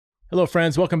Hello,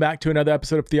 friends. Welcome back to another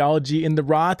episode of Theology in the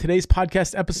Raw. Today's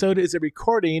podcast episode is a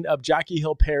recording of Jackie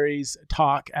Hill Perry's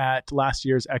talk at last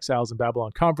year's Exiles in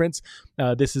Babylon conference.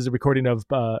 This is a recording of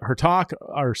her talk,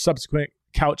 our subsequent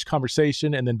couch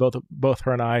conversation, and then both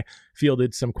her and I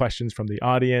fielded some questions from the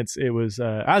audience. It was,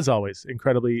 as always,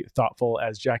 incredibly thoughtful,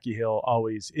 as Jackie Hill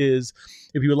always is.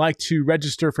 If you would like to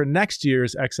register for next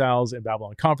year's Exiles in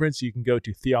Babylon conference, you can go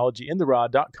to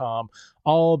theologyintheraw.com.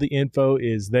 All the info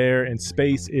is there and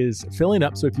space is filling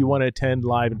up. So if you want to attend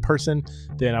live in person,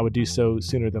 then I would do so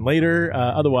sooner than later.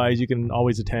 Otherwise, you can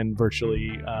always attend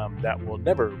virtually. That will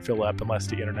never fill up unless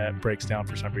the internet breaks down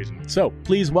for some reason. So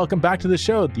please welcome back to the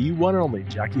show, the one and only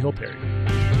Jackie Hill Perry.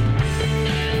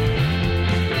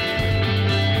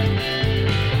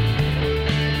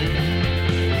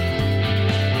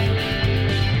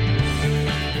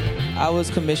 I was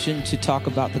commissioned to talk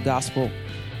about the gospel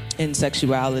in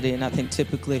sexuality, and I think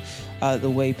typically the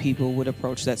way people would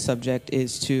approach that subject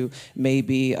is to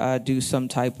maybe do some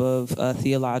type of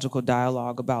theological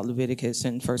dialogue about Leviticus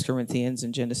and 1 Corinthians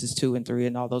and Genesis 2 and 3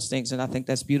 and all those things, and I think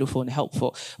that's beautiful and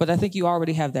helpful, but I think you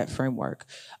already have that framework.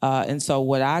 And so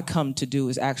what I come to do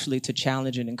is actually to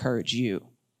challenge and encourage you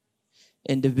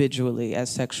individually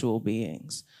as sexual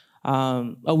beings.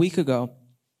 A week ago,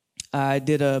 I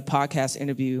did a podcast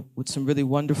interview with some really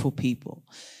wonderful people.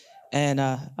 And,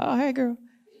 oh, hey, girl.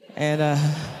 And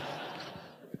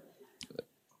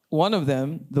one of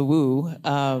them, the Woo,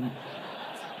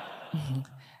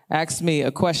 asked me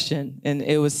a question. And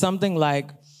it was something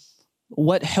like,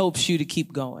 what helps you to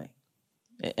keep going?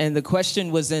 And the question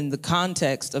was in the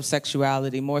context of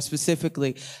sexuality, more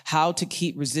specifically, how to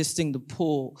keep resisting the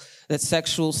pull that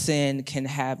sexual sin can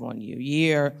have on you.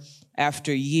 Year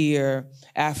after year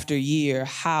after year,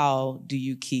 how do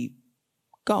you keep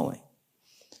going?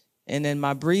 And in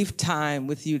my brief time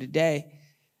with you today,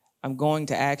 I'm going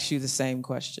to ask you the same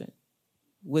question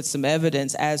with some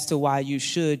evidence as to why you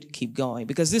should keep going.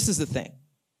 Because this is the thing.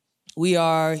 We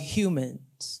are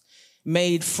humans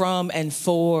made from and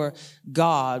for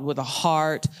God with a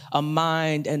heart, a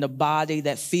mind, and a body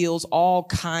that feels all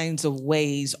kinds of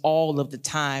ways all of the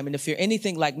time. And if you're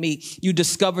anything like me, you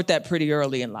discovered that pretty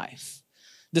early in life.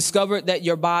 Discovered that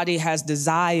your body has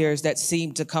desires that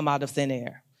seem to come out of thin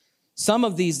air. Some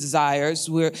of these desires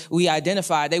we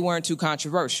identified, they weren't too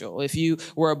controversial. If you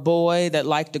were a boy that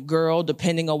liked a girl,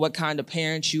 depending on what kind of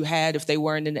parents you had, if they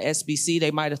weren't in the SBC,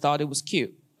 they might have thought it was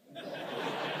cute.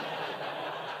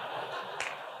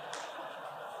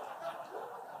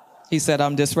 He said,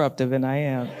 I'm disruptive, and I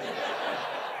am.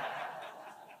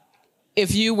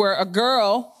 If you were a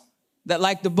girl that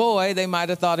liked a boy, they might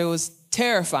have thought it was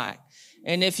terrifying.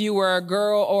 And if you were a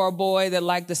girl or a boy that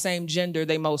liked the same gender,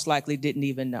 they most likely didn't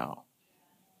even know.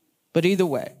 But either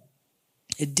way,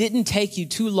 it didn't take you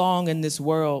too long in this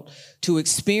world to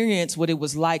experience what it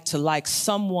was like to like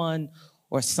someone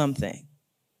or something.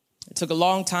 It took a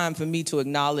long time for me to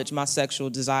acknowledge my sexual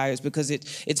desires because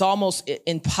it's almost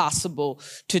impossible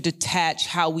to detach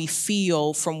how we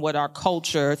feel from what our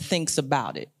culture thinks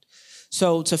about it.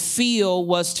 So to feel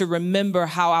was to remember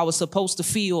how I was supposed to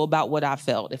feel about what I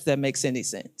felt, if that makes any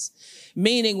sense.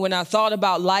 Meaning when I thought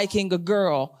about liking a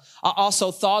girl, I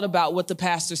also thought about what the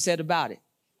pastor said about it.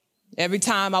 Every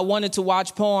time I wanted to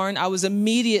watch porn, I was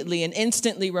immediately and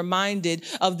instantly reminded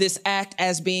of this act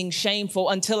as being shameful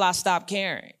until I stopped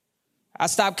caring. I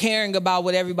stopped caring about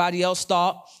what everybody else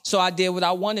thought, so I did what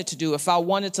I wanted to do. If I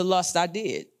wanted to lust, I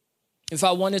did. If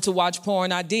I wanted to watch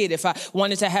porn, I did. If I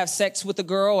wanted to have sex with a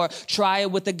girl or try it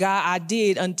with a guy, I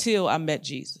did until I met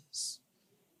Jesus.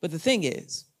 But the thing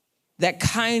is, that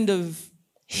kind of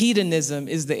hedonism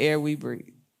is the air we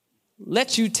breathe.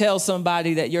 Let you tell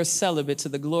somebody that you're celibate to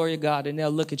the glory of God and they'll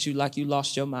look at you like you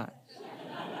lost your mind.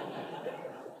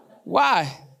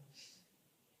 Why?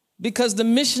 Because the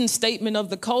mission statement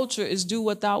of the culture is do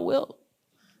what thou wilt.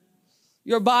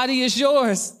 Your body is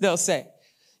yours, they'll say.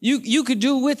 You could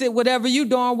do with it whatever you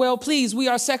darn well please. We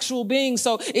are sexual beings,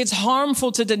 so it's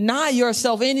harmful to deny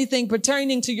yourself anything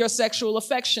pertaining to your sexual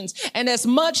affections. And as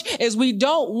much as we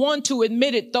don't want to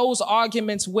admit it, those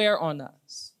arguments wear on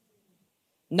us.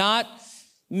 Not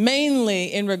mainly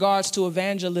in regards to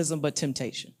evangelism, but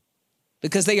temptation.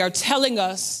 Because they are telling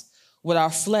us what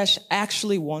our flesh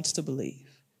actually wants to believe.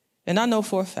 And I know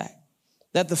for a fact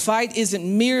that the fight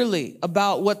isn't merely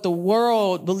about what the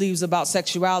world believes about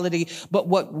sexuality, but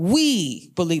what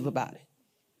we believe about it.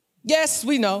 Yes,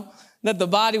 we know that the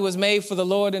body was made for the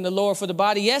Lord and the Lord for the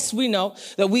body. Yes, we know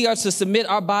that we are to submit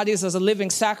our bodies as a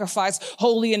living sacrifice,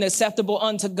 holy and acceptable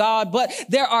unto God. But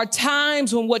there are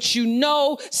times when what you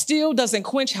know still doesn't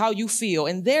quench how you feel.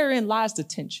 And therein lies the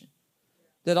tension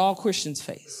that all Christians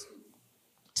face.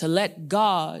 To let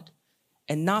God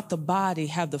and not the body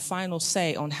have the final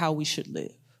say on how we should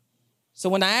live. So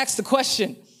when I ask the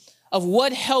question of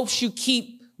what helps you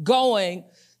keep going,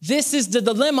 this is the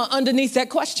dilemma underneath that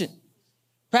question.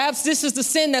 Perhaps this is the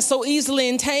sin that so easily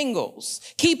entangles,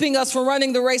 keeping us from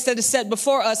running the race that is set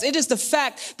before us. It is the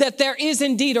fact that there is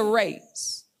indeed a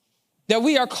race that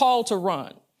we are called to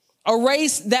run, a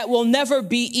race that will never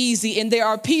be easy. And there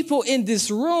are people in this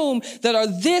room that are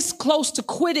this close to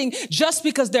quitting just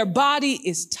because their body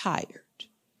is tired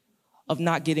of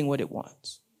not getting what it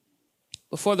wants.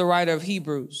 Before the writer of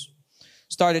Hebrews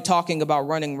started talking about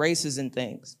running races and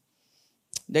things,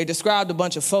 they described a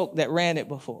bunch of folk that ran it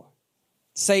before.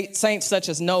 Saints such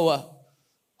as Noah,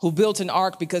 who built an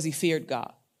ark because he feared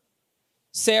God.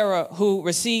 Sarah, who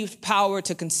received power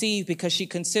to conceive because she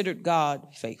considered God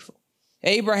faithful.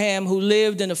 Abraham, who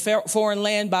lived in a foreign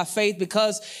land by faith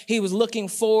because he was looking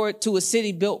forward to a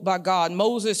city built by God.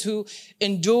 Moses, who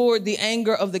endured the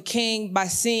anger of the king by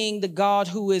seeing the God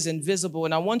who is invisible.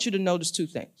 And I want you to notice two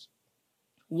things.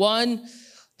 One,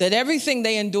 that everything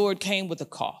they endured came with a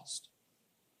cost.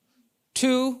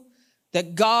 Two,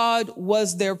 that God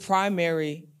was their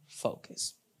primary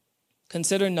focus.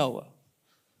 Consider Noah,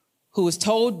 who was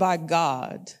told by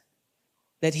God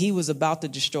that he was about to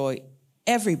destroy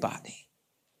everybody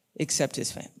except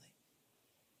his family.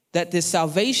 That this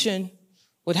salvation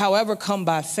would, however, come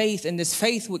by faith, and this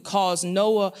faith would cause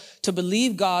Noah to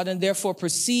believe God and therefore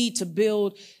proceed to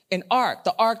build an ark,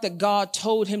 the ark that God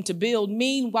told him to build.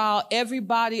 Meanwhile,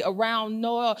 everybody around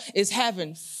Noah is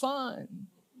having fun,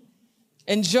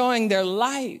 enjoying their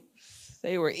life.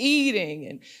 They were eating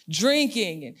and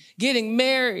drinking and getting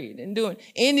married and doing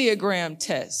Enneagram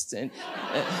tests and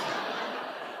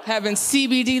having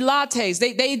CBD lattes.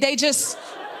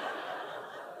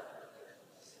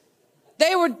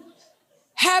 They were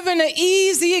having an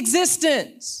easy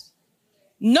existence.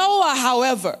 Noah,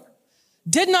 however,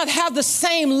 did not have the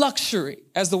same luxury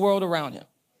as the world around him.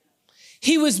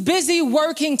 He was busy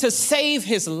working to save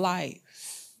his life.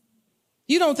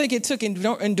 You don't think it took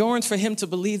endurance for him to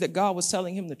believe that God was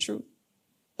telling him the truth?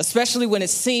 Especially when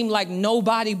it seemed like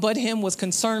nobody but him was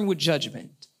concerned with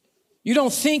judgment. You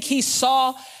don't think he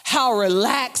saw how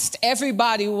relaxed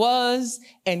everybody was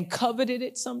and coveted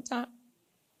it sometime?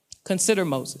 Consider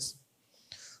Moses,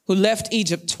 who left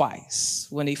Egypt twice,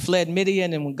 when he fled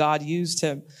Midian and when God used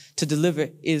him to deliver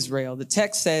Israel. The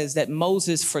text says that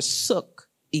Moses forsook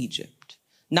Egypt,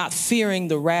 not fearing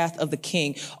the wrath of the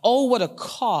king. Oh, what a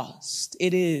cost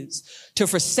it is to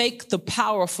forsake the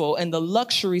powerful and the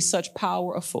luxury such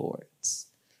power affords.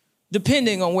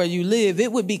 Depending on where you live,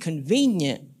 it would be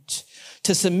convenient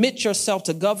to submit yourself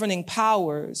to governing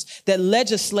powers that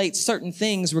legislate certain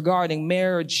things regarding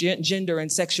marriage, gender,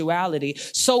 and sexuality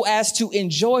so as to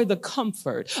enjoy the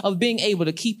comfort of being able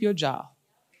to keep your job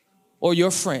or your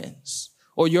friends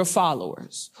or your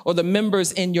followers, or the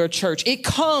members in your church. It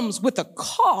comes with a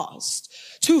cost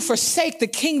to forsake the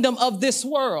kingdom of this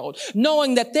world,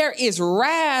 knowing that there is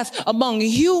wrath among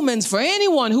humans for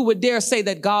anyone who would dare say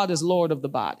that God is Lord of the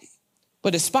body.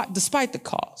 But despite the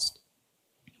cost,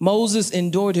 Moses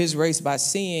endured his race by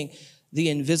seeing the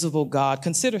invisible God.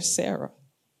 Consider Sarah,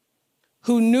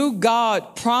 who knew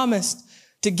God promised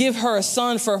to give her a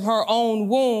son from her own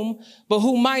womb, but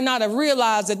who might not have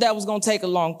realized that that was going to take a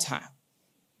long time.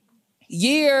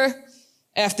 Year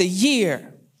after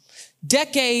year,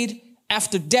 decade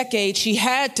after decade, she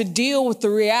had to deal with the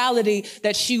reality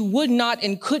that she would not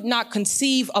and could not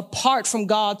conceive apart from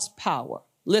God's power.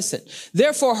 Listen,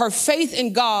 therefore, her faith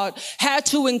in God had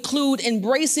to include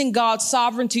embracing God's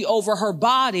sovereignty over her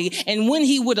body and when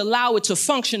he would allow it to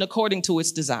function according to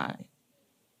its design.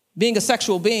 Being a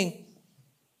sexual being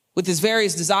with its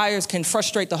various desires can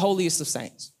frustrate the holiest of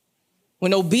saints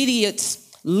when obedience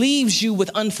leaves you with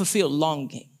unfulfilled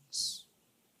longings.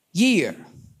 Year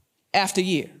after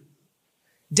year,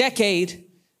 decade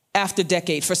after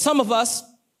decade. For some of us,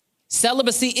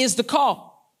 celibacy is the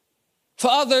call.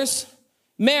 For others,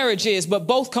 marriage is, but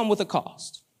both come with a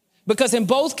cost. Because in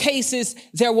both cases,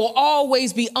 there will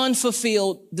always be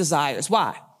unfulfilled desires.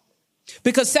 Why?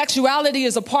 Because sexuality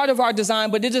is a part of our design,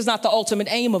 but it is not the ultimate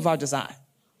aim of our design.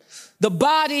 The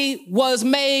body was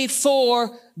made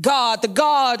for God, the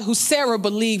God who Sarah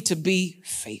believed to be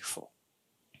faithful.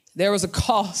 There was a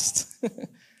cost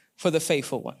for the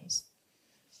faithful ones.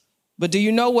 But do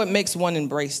you know what makes one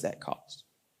embrace that cost?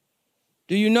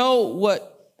 Do you know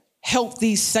what helped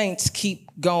these saints keep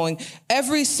going?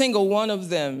 Every single one of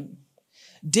them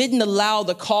didn't allow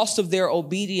the cost of their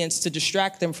obedience to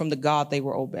distract them from the God they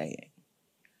were obeying.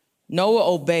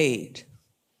 Noah obeyed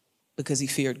because he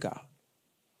feared God.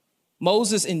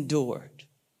 Moses endured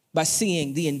by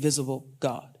seeing the invisible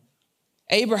God.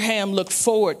 Abraham looked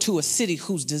forward to a city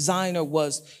whose designer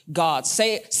was God.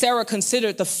 Sarah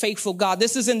considered the faithful God.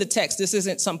 This is in the text. This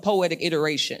isn't some poetic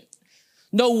iteration.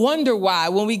 No wonder why,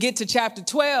 when we get to chapter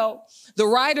 12, the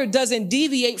writer doesn't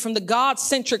deviate from the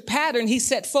God-centric pattern he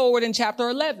set forward in chapter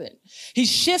 11. He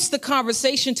shifts the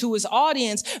conversation to his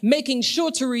audience, making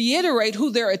sure to reiterate who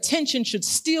their attention should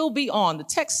still be on. The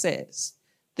text says,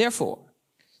 therefore,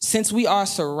 since we are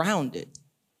surrounded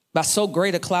by so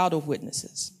great a cloud of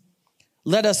witnesses,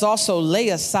 let us also lay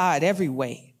aside every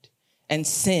weight and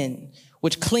sin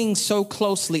which clings so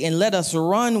closely, and let us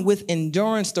run with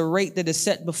endurance the race that is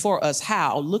set before us.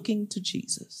 How? Looking to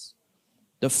Jesus,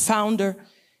 the founder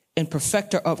and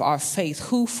perfecter of our faith,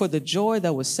 who for the joy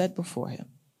that was set before him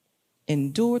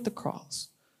endured the cross,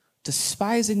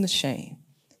 despising the shame,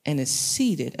 and is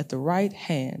seated at the right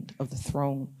hand of the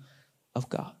throne of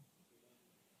God.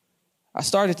 I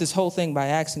started this whole thing by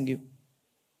asking you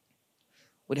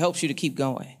what helps you to keep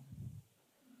going.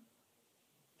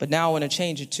 But now I want to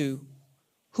change it to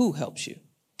who helps you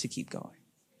to keep going.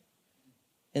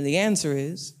 And the answer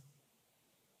is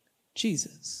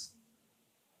Jesus.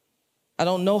 I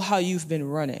don't know how you've been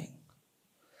running,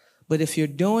 but if you're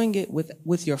doing it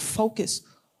with your focus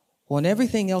on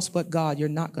everything else but God, you're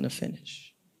not going to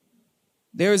finish.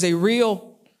 There is a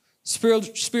real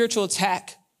spiritual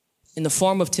attack in the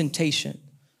form of temptation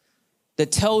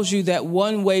that tells you that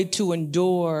one way to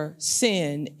endure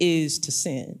sin is to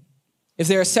sin. If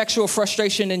there is sexual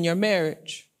frustration in your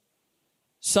marriage,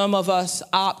 some of us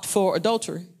opt for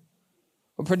adultery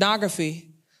or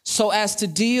pornography so as to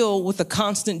deal with the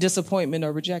constant disappointment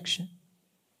or rejection.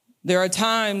 There are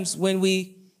times when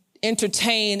we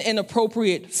entertain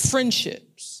inappropriate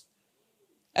friendships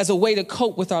as a way to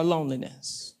cope with our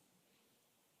loneliness.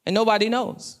 And nobody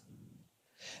knows,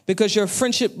 because your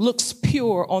friendship looks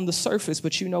pure on the surface,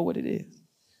 but you know what it is.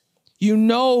 You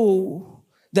know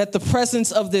that the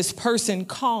presence of this person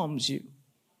calms you,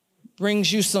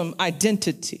 brings you some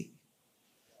identity,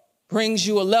 brings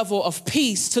you a level of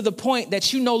peace to the point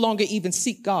that you no longer even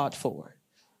seek God for it.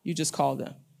 You just call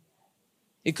them.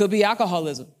 It could be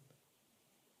alcoholism.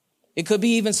 It could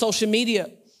be even social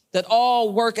media, that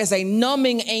all work as a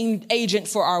numbing agent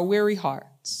for our weary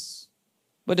hearts.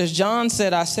 But as John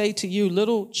said, I say to you,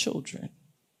 little children,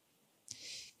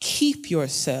 keep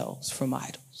yourselves from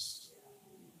idols.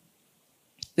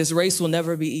 This race will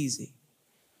never be easy,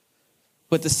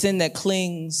 but the sin that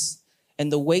clings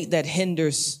and the weight that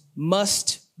hinders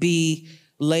must be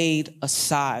laid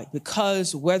aside,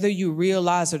 because whether you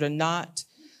realize it or not,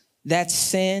 that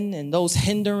sin and those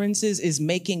hindrances is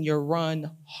making your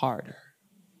run harder.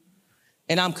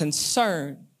 And I'm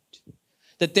concerned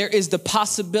that there is the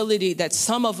possibility that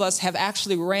some of us have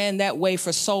actually ran that way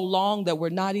for so long that we're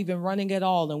not even running at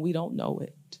all and we don't know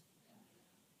it.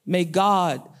 May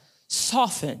God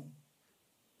soften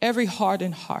every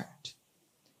hardened heart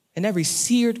and every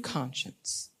seared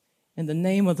conscience in the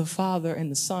name of the Father and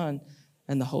the Son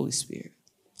and the Holy Spirit.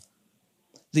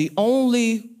 The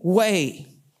only way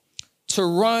to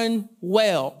run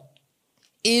well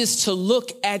is to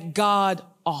look at God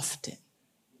often.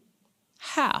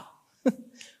 How?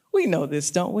 We know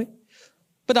this, don't we?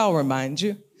 But I'll remind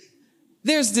you.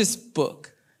 There's this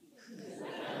book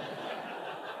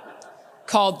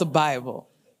called the Bible.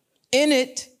 In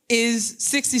it is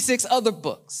 66 other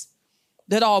books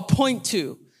that all point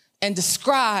to and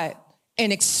describe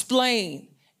and explain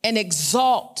and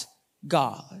exalt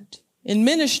God. In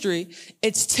ministry,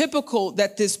 it's typical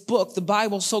that this book, the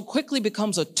Bible, so quickly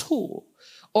becomes a tool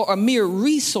or a mere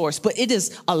resource, but it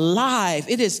is alive.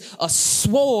 It is a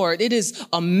sword. It is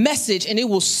a message, and it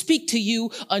will speak to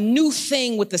you a new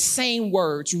thing with the same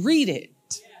words. Read it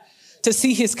to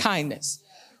see his kindness.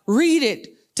 Read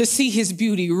it to see his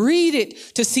beauty. Read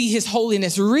it to see his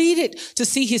holiness. Read it to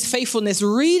see his faithfulness.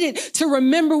 Read it to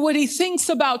remember what he thinks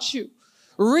about you.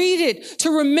 Read it to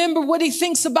remember what he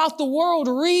thinks about the world.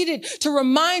 Read it to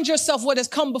remind yourself what has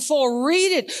come before.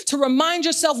 Read it to remind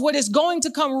yourself what is going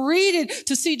to come. Read it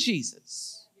to see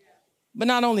Jesus. But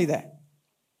not only that,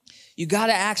 you got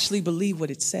to actually believe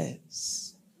what it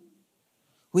says.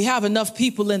 We have enough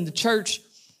people in the church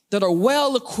that are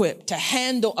well equipped to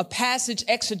handle a passage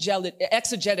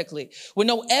exegetically with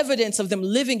no evidence of them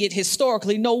living it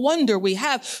historically. No wonder we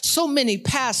have so many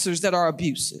pastors that are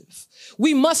abusive.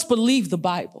 We must believe the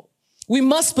Bible. We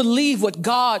must believe what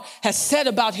God has said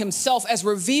about himself as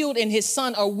revealed in his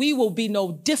Son, or we will be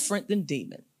no different than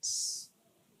demons.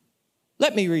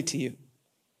 Let me read to you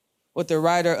what the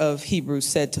writer of Hebrews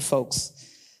said to folks,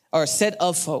 or said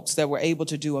of folks that were able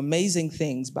to do amazing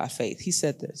things by faith. He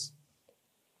said this: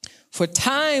 for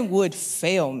time would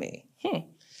fail me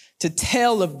to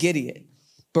tell of Gideon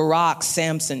Barak,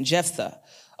 Samson, Jephthah,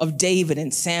 of David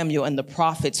and Samuel and the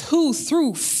prophets, who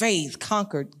through faith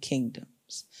conquered kingdoms,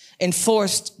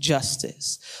 enforced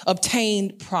justice,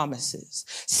 obtained promises,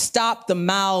 stopped the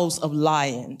mouths of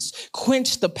lions,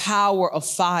 quenched the power of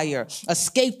fire,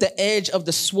 escaped the edge of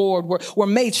the sword, were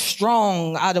made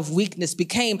strong out of weakness,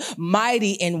 became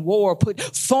mighty in war, put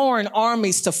foreign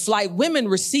armies to flight. Women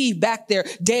received back their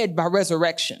dead by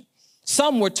resurrection.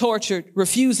 Some were tortured,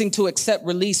 refusing to accept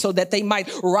release so that they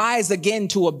might rise again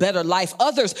to a better life.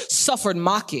 Others suffered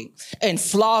mocking and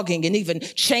flogging and even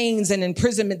chains and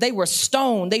imprisonment. They were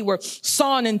stoned. They were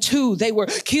sawn in two. They were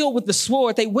killed with the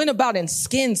sword. They went about in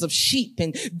skins of sheep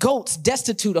and goats,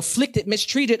 destitute, afflicted,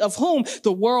 mistreated, of whom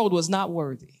the world was not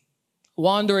worthy,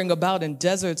 wandering about in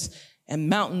deserts and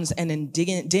mountains and in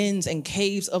dens and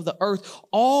caves of the earth.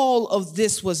 All of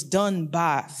this was done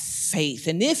by faith.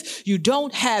 And if you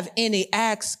don't have any,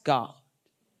 ask God.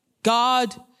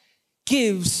 God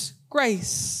gives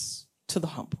grace to the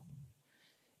humble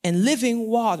and living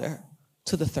water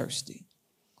to the thirsty.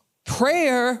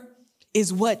 Prayer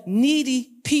is what needy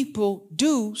people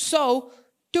do, so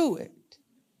do it.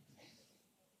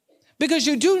 Because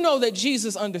you do know that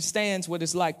Jesus understands what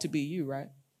it's like to be you, right?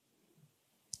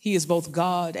 He is both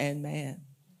God and man.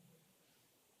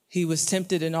 He was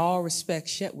tempted in all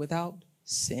respects, yet without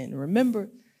sin. Remember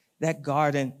that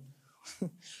garden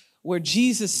where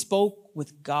Jesus spoke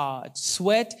with God,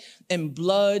 sweat and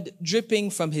blood dripping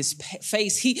from his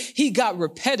face. He got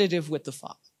repetitive with the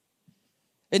Father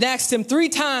and asked him 3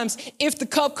 times if the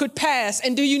cup could pass.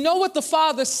 And do you know what the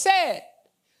Father said?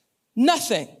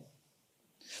 Nothing.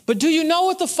 But do you know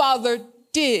what the Father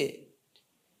did?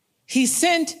 He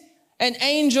sent an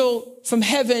angel from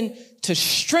heaven to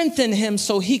strengthen him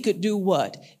so he could do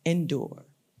what? Endure.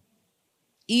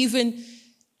 Even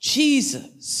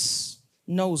Jesus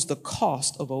knows the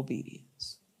cost of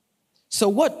obedience. So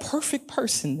what perfect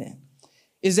person then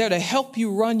is there to help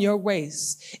you run your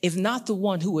race, if not the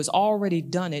one who has already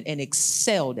done it and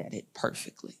excelled at it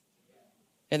perfectly?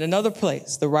 In another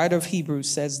place, the writer of Hebrews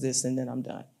says this, and then I'm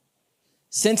done.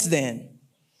 Since then,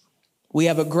 we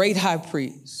have a great high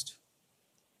priest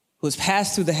who has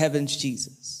passed through the heavens,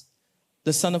 Jesus,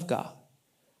 the Son of God.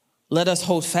 Let us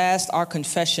hold fast our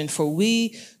confession, for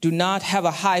we do not have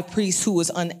a high priest who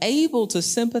is unable to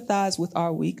sympathize with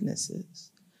our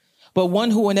weaknesses, but one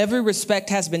who in every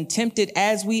respect has been tempted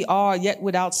as we are, yet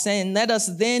without sin. Let us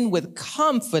then with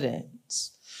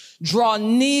confidence draw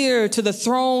near to the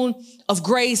throne of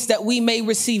grace that we may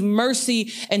receive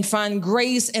mercy and find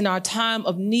grace in our time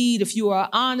of need. If you are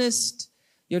honest,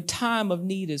 your time of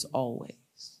need is always.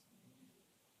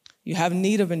 You have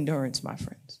need of endurance, my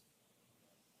friends.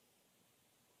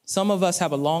 Some of us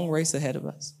have a long race ahead of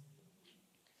us.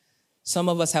 Some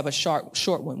of us have a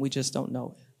short one. We just don't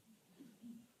know it.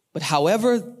 But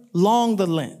however long the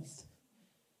length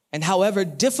and however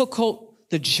difficult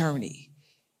the journey,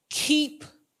 keep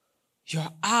your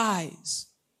eyes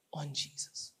on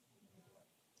Jesus.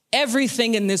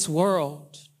 Everything in this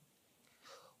world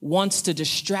wants to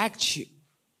distract you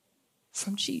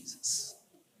from Jesus.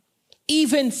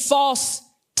 Even false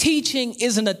teaching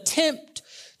is an attempt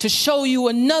to show you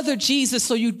another Jesus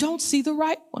so you don't see the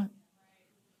right one.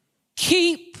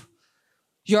 Keep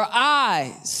your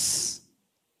eyes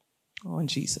on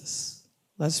Jesus.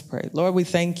 Let's pray. Lord, we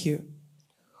thank you.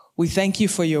 We thank you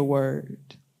for your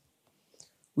word.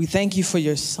 We thank you for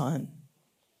your Son.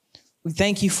 We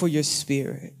thank you for your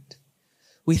Spirit.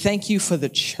 We thank you for the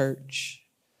church.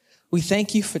 We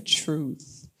thank you for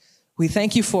truth. We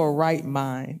thank you for a right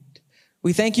mind.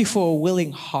 We thank you for a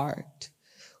willing heart.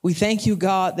 We thank you,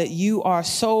 God, that you are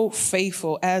so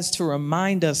faithful as to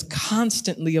remind us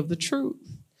constantly of the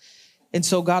truth. And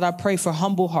so, God, I pray for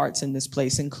humble hearts in this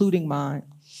place, including mine,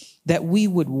 that we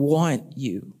would want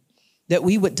you, that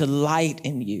we would delight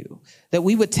in you, that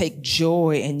we would take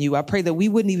joy in you. I pray that we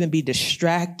wouldn't even be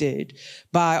distracted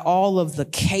by all of the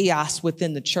chaos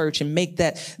within the church and make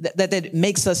that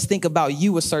makes us think about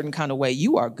you a certain kind of way.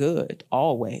 You are good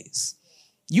always.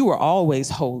 You are always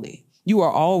holy. You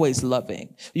are always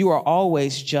loving. You are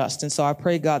always just. And so I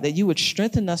pray, God, that you would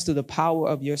strengthen us through the power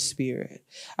of your Spirit.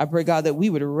 I pray, God, that we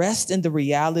would rest in the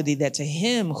reality that to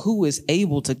him who is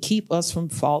able to keep us from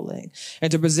falling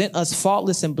and to present us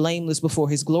faultless and blameless before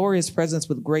his glorious presence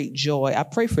with great joy. I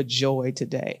pray for joy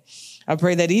today. I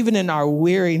pray that even in our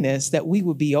weariness, that we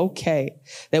would be okay,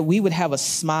 that we would have a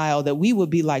smile, that we would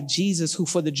be like Jesus, who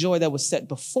for the joy that was set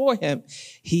before him,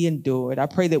 he endured. I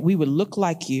pray that we would look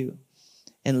like you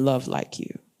and love like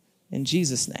you. In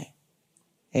Jesus' name,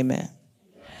 amen.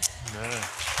 Amen.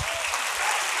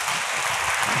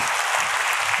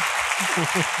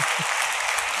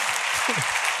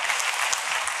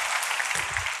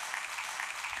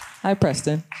 Hi,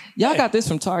 Preston. Y'all got this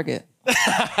from Target.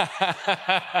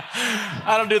 I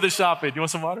don't do the shopping. You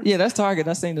want some water? Yeah, that's Target.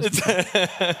 I seen this.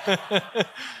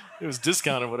 It was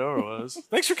discounted, whatever it was.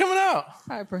 Thanks for coming out.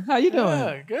 Hi, how you doing?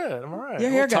 Yeah, good. I'm all right.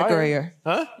 Your hair got grayer.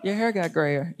 Huh? Your hair got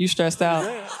grayer. You stressed out?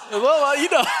 Yeah. Well,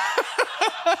 you know.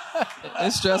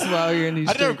 It's stressful out here in these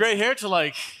I didn't have streets. gray hair till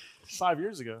like 5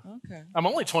 years ago. Okay. I'm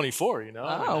only 24, you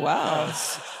know. Oh, wow.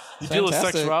 You deal with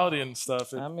Fantastic. sexuality and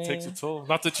stuff. It takes a toll.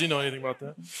 Not that you know anything about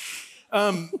that.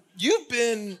 You've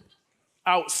been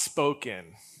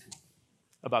outspoken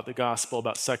about the gospel,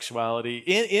 about sexuality.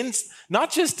 In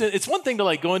not just, it's one thing to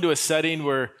like go into a setting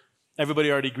where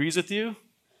everybody already agrees with you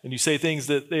and you say things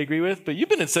that they agree with, but you've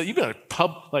been at secular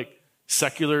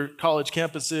college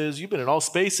campuses, you've been in all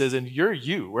spaces, and you're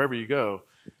you wherever you go.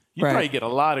 You probably get a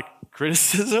lot of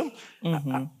criticism.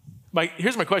 Mm-hmm.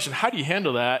 Here's my question: how do you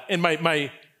handle that? And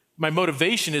my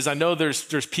motivation is, I know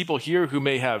there's people here who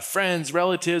may have friends,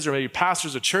 relatives, or maybe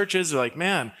pastors of churches. They're like,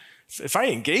 man, if I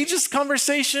engage this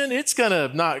conversation, it's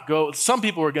gonna not go. Some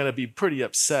people are gonna be pretty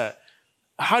upset.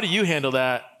 How do you handle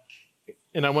that?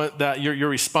 And I want that your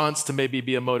response to maybe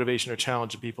be a motivation or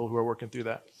challenge to people who are working through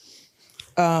that.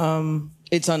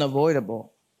 It's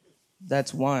unavoidable.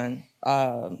 That's one.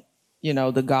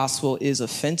 The gospel is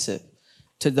offensive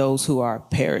to those who are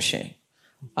perishing.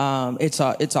 It's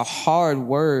a hard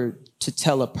word to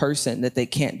tell a person that they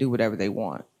can't do whatever they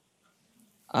want.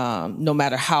 No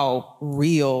matter how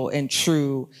real and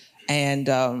true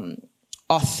and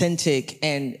authentic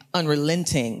and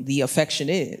unrelenting the affection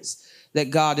is, that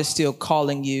God is still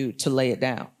calling you to lay it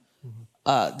down.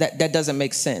 That doesn't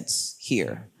make sense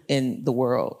here in the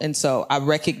world. And so I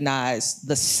recognize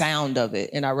the sound of it,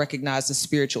 and I recognize the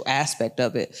spiritual aspect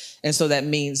of it. And so that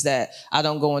means that I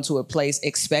don't go into a place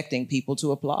expecting people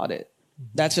to applaud it.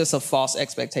 That's just a false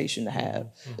expectation to have.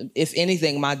 If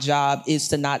anything, my job is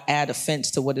to not add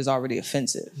offense to what is already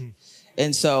offensive.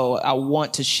 And so I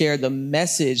want to share the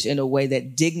message in a way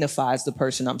that dignifies the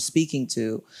person I'm speaking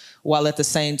to, while at the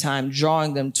same time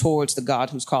drawing them towards the God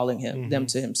who's calling them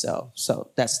to himself. So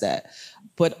that's that.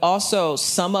 But also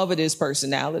some of it is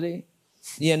personality.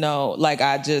 Like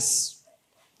I just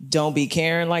don't be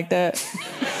caring like that.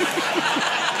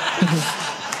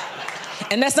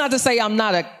 And that's not to say I'm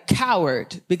not a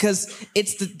coward, because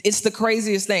it's the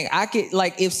craziest thing. I get,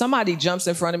 like, if somebody jumps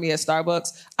in front of me at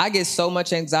Starbucks, I get so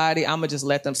much anxiety, I'm gonna just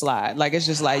let them slide. Like, it's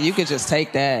just like, you could just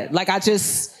take that. Like,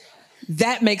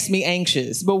 that makes me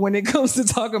anxious. But when it comes to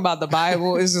talking about the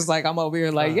Bible, it's just like, I'm over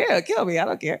here like, yeah, kill me, I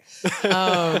don't care.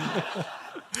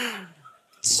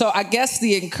 So I guess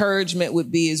the encouragement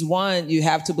would be is, one, you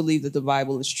have to believe that the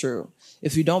Bible is true.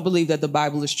 If you don't believe that the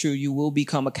Bible is true, you will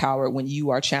become a coward when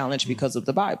you are challenged because of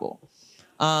the Bible.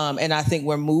 And I think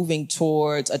we're moving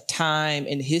towards a time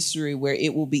in history where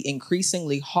it will be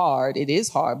increasingly hard. It is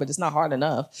hard, but it's not hard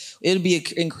enough. It'll be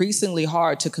increasingly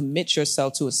hard to commit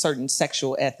yourself to a certain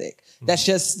sexual ethic. That's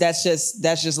just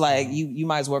like, you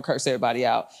might as well curse everybody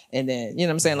out. And then, you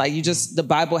know what I'm saying? Like, the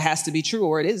Bible has to be true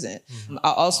or it isn't.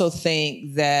 I also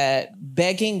think that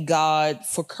begging God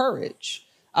for courage.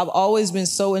 I've always been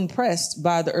so impressed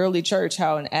by the early church,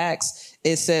 how in Acts,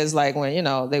 it says, like, when,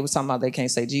 they was talking about they can't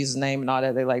say Jesus' name and all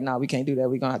that, they're like, no, we can't do that.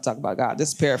 We're going to have to talk about God. This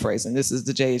is paraphrasing. This is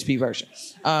the JHP version.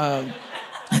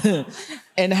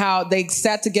 And how they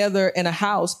sat together in a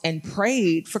house and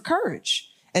prayed for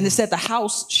courage. And it said the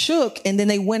house shook, and then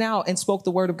they went out and spoke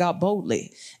the word of God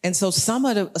boldly. And so some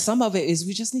of it is,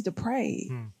 we just need to pray.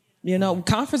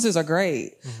 Conferences are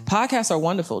great. Podcasts are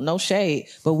wonderful. No shade,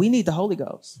 but we need the Holy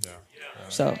Ghost. Yeah.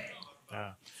 So.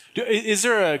 Yeah. Is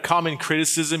there a common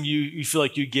criticism you feel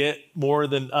like you get more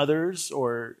than others,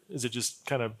 or is it just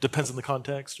kind of depends on the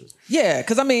context? Or? Yeah,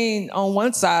 because on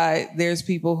one side, there's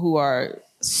people who are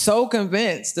so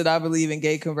convinced that I believe in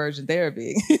gay conversion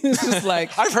therapy. It's just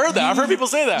like, I've heard that. I've heard people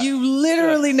say that. You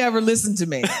literally never listened to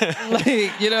me.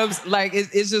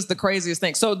 It's just the craziest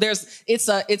thing. So it's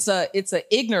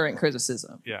a ignorant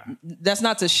criticism. Yeah. That's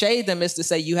not to shade them. It's to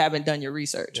say you haven't done your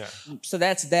research. Yeah. So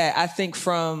that's that. I think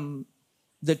from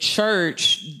the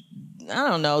church, I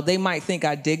don't know, they might think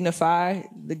I dignify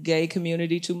the gay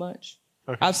community too much.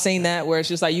 Okay. I've seen that where it's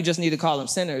just like, you just need to call them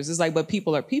sinners. It's like, but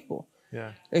people are people.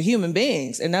 Yeah. They're human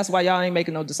beings. And that's why y'all ain't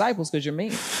making no disciples, because you're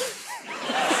mean.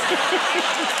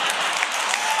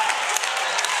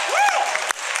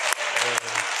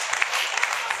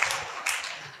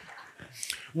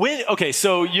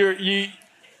 So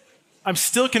I'm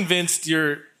still convinced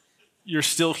you're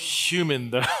still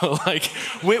human, though. Like,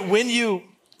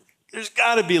 there's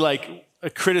got to be like a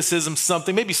criticism,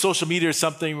 something, maybe social media or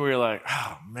something, where you're like,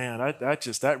 oh man,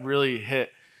 that really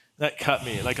hit, that cut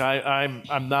me. Like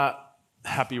I'm not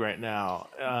happy right now.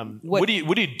 What do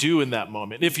you do in that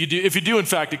moment? If you do in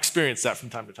fact experience that from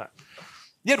time to time.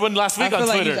 You had one last week on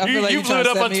Twitter. You blew it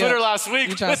up on Twitter last week.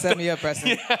 You trying to set me up, Preston.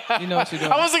 Yeah. You know what you're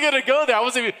doing. I wasn't going to go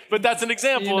there. But that's an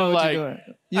example of like,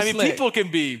 people can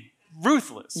be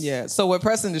ruthless. Yeah. So what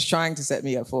Preston is trying to set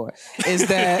me up for is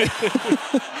that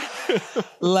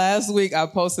last week I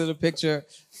posted a picture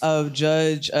of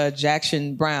Judge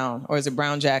Jackson Brown, or is it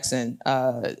Brown Jackson,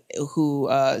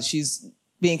 who she's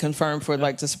being confirmed for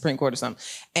like the Supreme Court or something.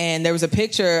 And there was a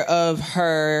picture of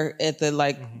her at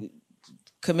the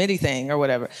committee thing or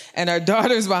whatever, and her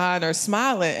daughter's behind her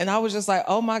smiling, and I was just like,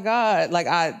 oh my God,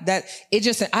 I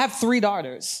have 3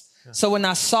 daughters. Yeah. So when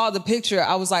I saw the picture,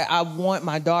 I was like, I want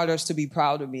my daughters to be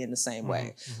proud of me in the same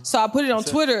way. Mm-hmm. So I put it on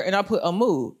Twitter and I put a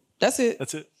mood. That's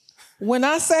it. When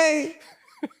I say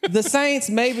the Saints,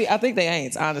 maybe, I think they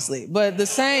ain't, honestly, but the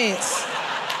Saints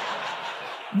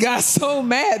got so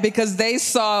mad because they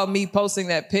saw me posting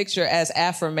that picture as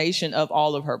affirmation of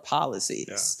all of her policies.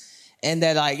 Yeah. And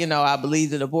that, I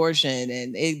believed in abortion,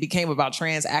 and it became about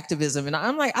trans activism. And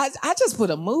I'm like, I just put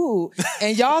a mood,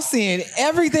 and y'all seeing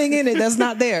everything in it that's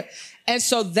not there. And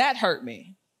so that hurt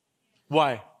me.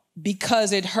 Why?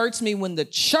 Because it hurts me when the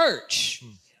church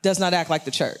does not act like the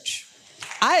church.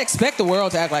 I expect the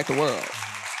world to act like the world.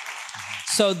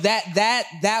 So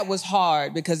that was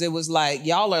hard, because it was like,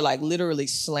 y'all are like literally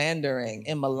slandering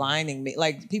and maligning me.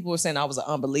 Like, people were saying I was an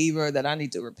unbeliever, that I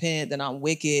need to repent, that I'm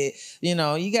wicked.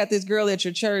 You got this girl at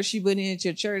your church, she went in at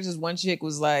your church. This one chick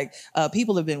was like,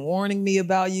 people have been warning me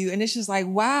about you. And it's just like,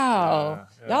 wow,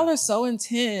 y'all are so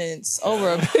intense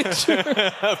over a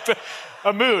picture.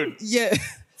 A mood. Yeah.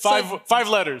 Five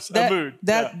letters, a mood.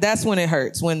 That's when it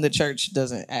hurts, when the church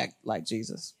doesn't act like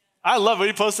Jesus. I love it. When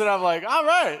he posted it, I'm like, all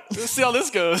right, let's see how this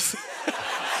goes.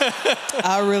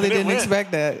 I really didn't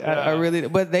expect that. Yeah. I really,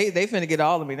 but they finna get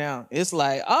all of me now. It's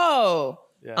like, I'm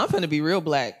finna be real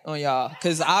black on y'all,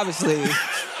 because obviously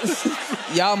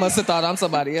y'all must have thought I'm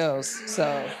somebody else.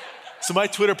 So my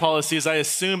Twitter policy is I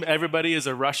assume everybody is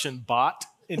a Russian bot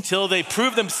until they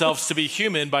prove themselves to be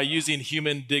human by using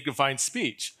human dignified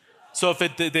speech. So if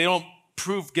they don't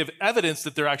give evidence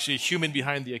that they're actually a human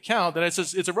behind the account, then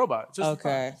it's a robot. It's just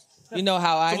okay. You know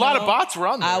how I know? A lot of bots were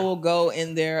on there. I will go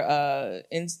in their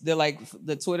like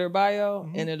the Twitter bio,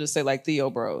 and it'll say like Theo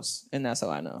Bros, and that's how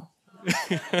I know.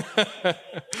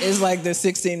 It's like the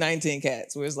 1619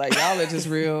 cats, where it's like, y'all are just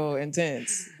real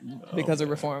intense because of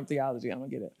Reformed theology. I'm gonna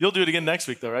get it. You'll do it again next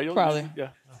week, though, right? Probably.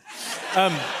 Yeah.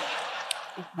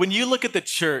 When you look at the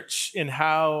church and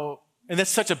how, and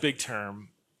that's such a big term,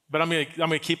 but I'm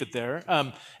gonna keep it there,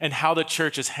 and how the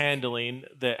church is handling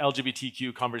the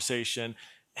LGBTQ conversation,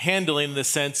 handling the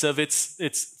sense of its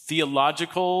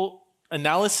theological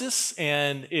analysis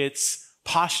and its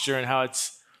posture and how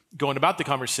it's going about the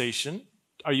conversation.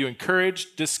 Are you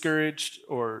encouraged, discouraged,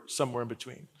 or somewhere in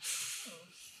between?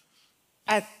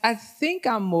 I think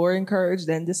I'm more encouraged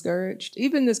than discouraged.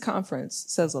 Even this conference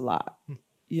says a lot,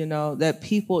 that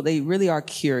people, they really are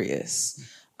curious.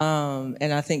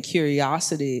 And I think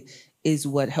curiosity is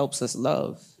what helps us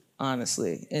love,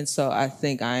 honestly. And so I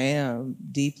think I am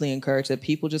deeply encouraged that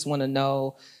people just want to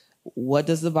know, what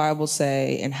does the Bible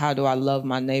say, and how do I love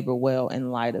my neighbor well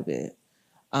in light of it?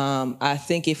 I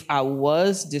think if I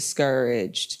was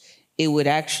discouraged, it would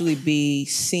actually be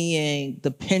seeing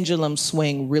the pendulum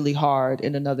swing really hard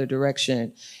in another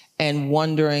direction and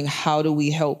wondering, how do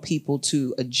we help people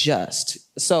to adjust?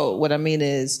 So what I mean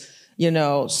is,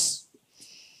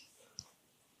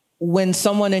 when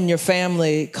someone in your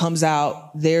family comes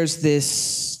out, there's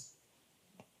this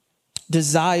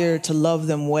desire to love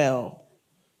them well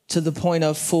to the point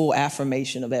of full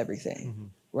affirmation of everything,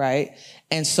 right?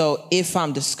 And so if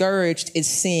I'm discouraged, it's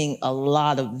seeing a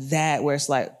lot of that, where it's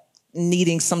like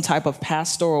needing some type of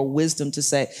pastoral wisdom to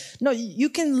say, no, you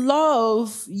can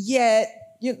love, yet,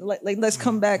 let's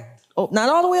come back. Oh, not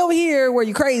all the way over here where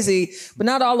you're crazy, but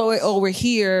not all the way over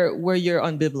here where you're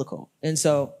unbiblical. And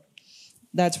so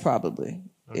that's probably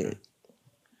it.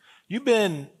 You've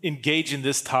been engaged in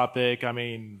this topic,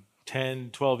 10,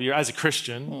 12 years, as a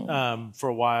Christian, for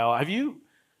a while. Have you,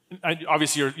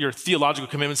 obviously your theological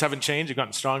commitments haven't changed, you've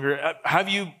gotten stronger. Have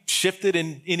you shifted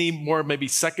in any more, maybe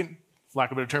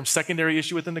lack of a better term, secondary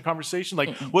issue within the conversation?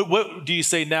 Like, what do you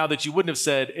say now that you wouldn't have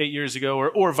said 8 years ago,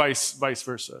 or vice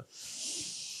versa?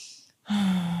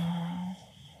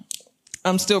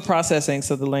 I'm still processing,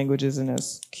 so the language isn't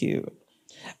as cute.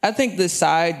 I think the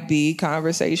side B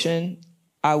conversation,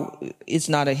 it's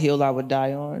not a hill I would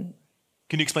die on.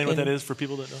 Can you explain what that is for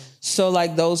people that don't? So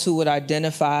like those who would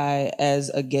identify as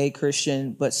a gay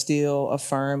Christian but still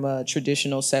affirm a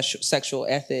traditional sexual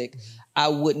ethic, I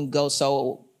wouldn't go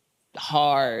so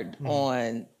hard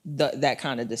on that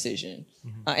kind of decision.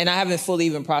 And I haven't fully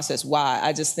even processed why.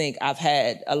 I just think I've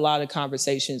had a lot of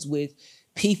conversations with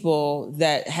people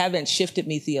that haven't shifted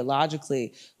me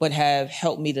theologically, but have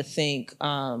helped me to think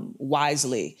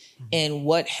wisely and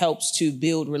what helps to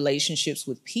build relationships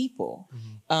with people.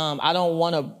 I don't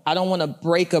want to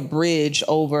break a bridge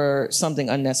over something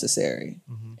unnecessary.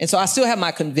 And so I still have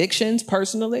my convictions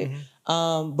personally,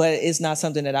 but it's not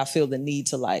something that I feel the need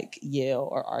to like yell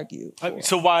or argue for.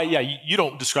 So why, you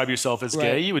don't describe yourself as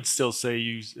gay. You would still say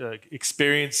you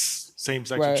experience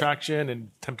same-sex attraction and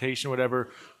temptation, whatever.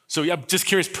 So I'm just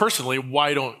curious personally,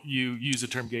 why don't you use the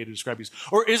term gay to describe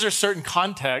yourself? Or is there certain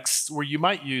contexts where you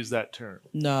might use that term?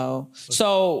 No.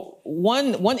 So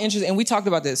one interesting, and we talked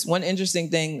about this, one interesting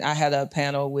thing, I had a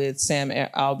panel with Sam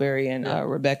Alberry and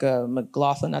Rebecca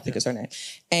McLaughlin, I think is her name.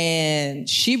 And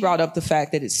she brought up the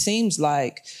fact that it seems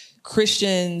like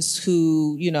Christians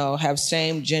who, have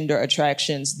same gender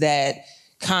attractions that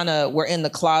kind of were in the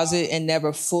closet and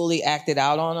never fully acted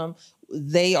out on them,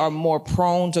 they are more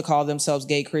prone to call themselves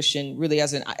gay Christian really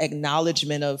as an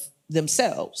acknowledgement of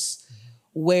themselves.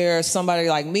 Where somebody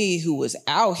like me who was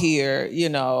out here,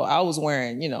 I was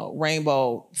wearing,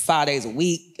 rainbow 5 days a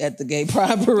week at the gay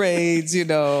pride parades,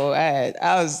 I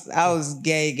was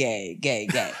gay.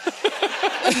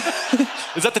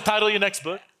 Is that the title of your next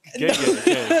book? Gay.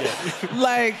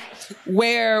 Like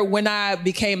where when I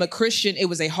became a Christian, it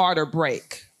was a harder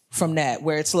break from that,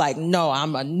 where it's like, no,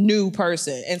 I'm a new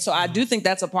person. And so I do think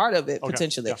that's a part of it,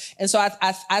 potentially. Yeah. And so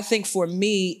I think for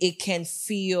me, it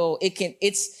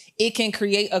can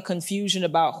create a confusion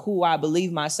about who I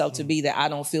believe myself to be that I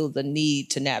don't feel the need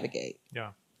to navigate.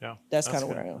 Yeah. That's kind of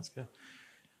where I am. That's good.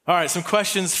 All right, some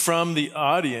questions from the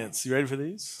audience. You ready for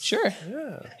these? Sure.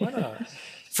 Yeah, why not?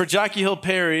 For Jackie Hill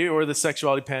Perry or the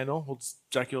Sexuality panel, it's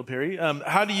Jackie Hill Perry,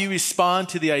 how do you respond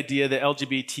to the idea that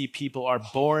LGBT people are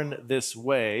born this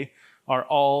way? Are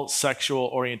all sexual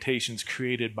orientations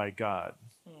created by God?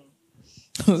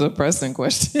 That was a pressing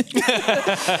question.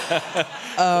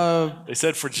 They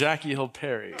said for Jackie Hill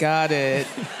Perry. Got it.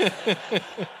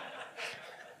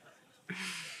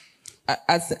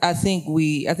 I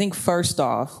think first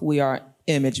off, we are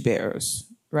image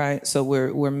bearers, right? So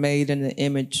we're made in the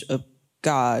image of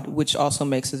God, which also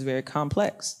makes us very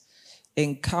complex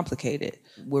and complicated.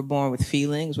 We're born with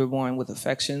feelings, we're born with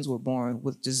affections, we're born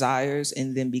with desires,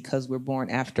 and then because we're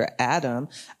born after Adam,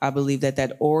 I believe that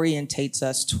orientates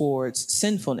us towards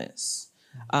sinfulness.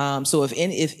 So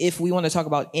if we want to talk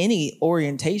about any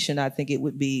orientation, I think it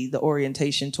would be the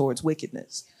orientation towards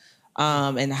wickedness,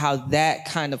 and how that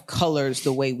kind of colors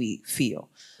the way we feel.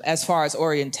 As far as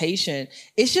orientation,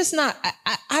 it's just not,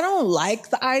 I don't like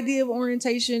the idea of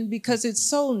orientation because it's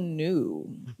so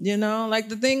new, like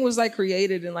the thing was like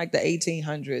created in like the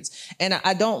 1800s. And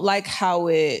I don't like how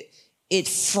it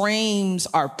frames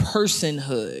our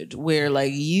personhood where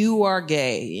like you are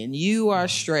gay and you are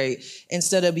straight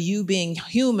instead of you being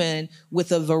human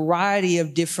with a variety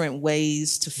of different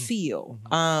ways to feel.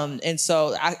 And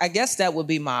so I guess that would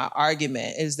be my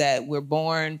argument, is that we're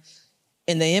born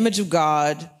in the image of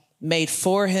God, made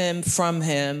for him, from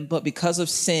him, but because of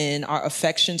sin, our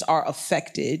affections are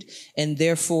affected, and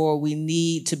therefore we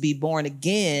need to be born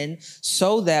again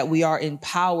so that we are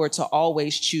empowered to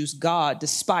always choose God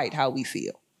despite how we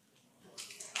feel.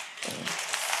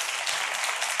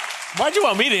 Why'd you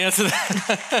want me to answer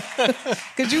that?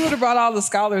 Because you would have brought all the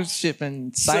scholarship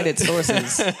and cited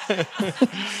sources.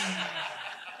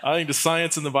 I think the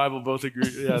science and the Bible both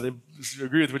agree. Yeah, they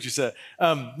agree with what you said.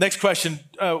 Next question.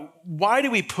 Why do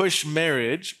we push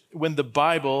marriage when the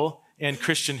Bible and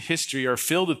Christian history are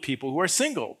filled with people who are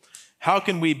single? How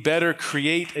can we better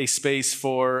create a space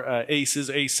for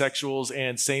aces, asexuals,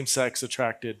 and same-sex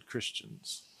attracted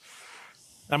Christians?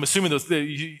 I'm assuming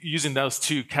using those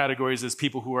two categories as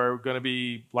people who are going to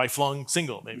be lifelong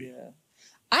single, maybe. Yeah.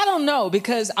 I don't know,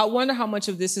 because I wonder how much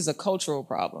of this is a cultural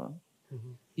problem.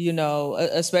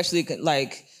 Especially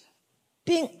like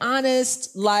being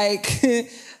honest, like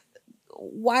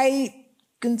white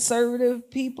conservative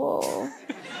people.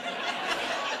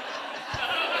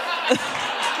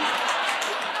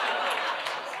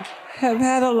 Have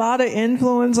had a lot of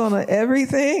influence on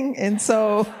everything. And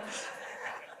so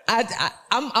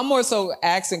I'm more so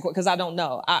asking because I don't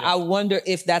know. I wonder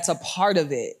if that's a part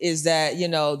of it, is that,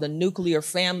 the nuclear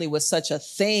family was such a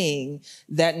thing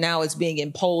that now it's being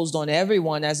imposed on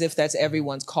everyone as if that's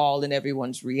everyone's call and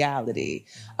everyone's reality.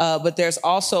 But there's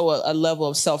also a level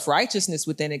of self-righteousness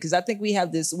within it, because I think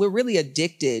we're really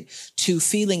addicted to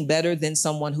feeling better than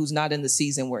someone who's not in the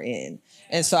season we're in.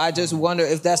 And so I just wonder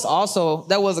if that's also,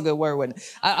 that was a good word, wasn't it?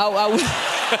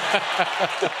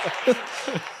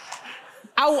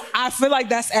 I feel like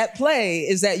that's at play,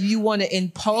 is that you want to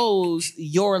impose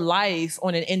your life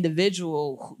on an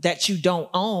individual that you don't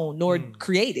own nor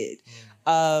created.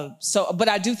 But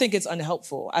I do think it's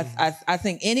unhelpful. I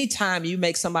think anytime you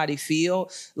make somebody feel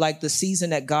like the season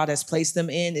that God has placed them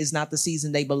in is not the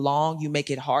season they belong, you make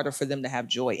it harder for them to have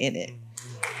joy in it.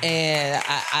 And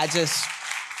I just,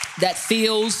 that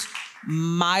feels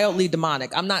mildly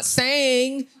demonic. I'm not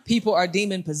saying people are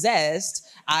demon possessed.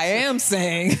 I am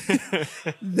saying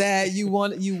that you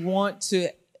want to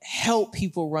help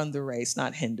people run the race,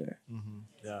 not hinder.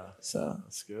 Yeah. So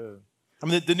that's good. I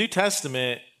mean, the New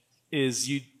Testament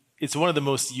it's one of the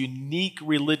most unique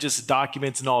religious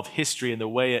documents in all of history in the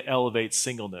way it elevates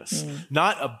singleness.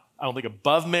 I don't think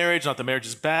above marriage, not that marriage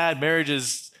is bad. Marriage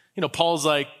is, Paul's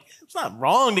like, it's not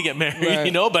wrong to get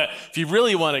married, right. But if you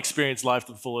really want to experience life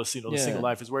to the fullest, the single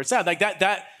life is where it's at. Like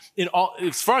that in all,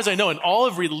 as far as I know, in all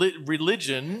of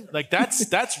religion, like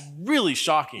that's really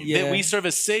shocking that we serve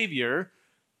a savior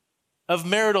of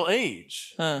marital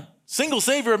age, single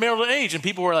savior of marital age. And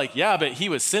people were like, yeah, but he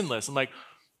was sinless. I'm like,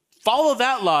 follow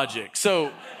that logic.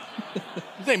 So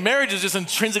you think marriage is just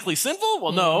intrinsically sinful?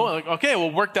 Well, no. Like, okay,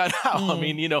 we'll work that out. I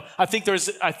mean, I think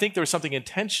there's something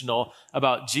intentional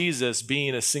about Jesus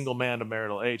being a single man of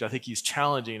marital age. I think he's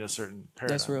challenging a certain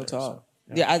paradigm. That's real talk.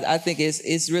 So, I think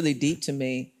it's really deep to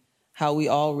me how we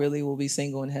all really will be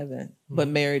single in heaven, but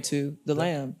married to the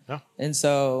Lamb. Yeah. And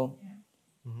so,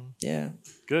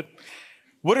 Good.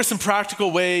 What are some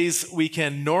practical ways we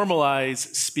can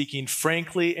normalize speaking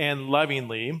frankly and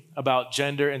lovingly about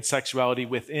gender and sexuality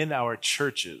within our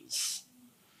churches?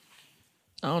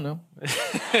 I don't know.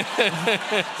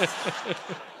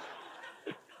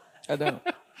 I don't.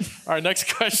 All right,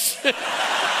 next question.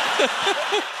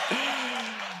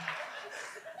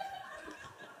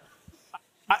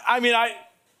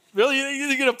 Really,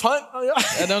 you get a punt?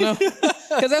 I don't know.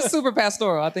 Because that's super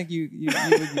pastoral. I think you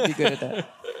would be good at that.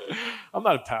 I'm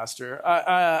not a pastor.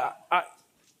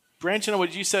 Branching on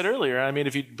what you said earlier, I mean,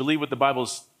 if you believe what the Bible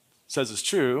says is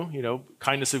true,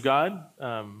 kindness of God,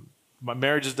 my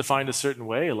marriage is defined a certain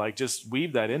way, like just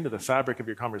weave that into the fabric of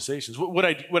your conversations. What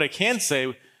I can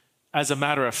say as a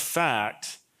matter of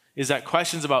fact is that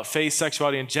questions about faith,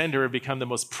 sexuality, and gender have become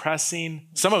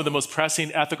some of the most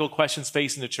pressing ethical questions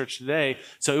facing the church today.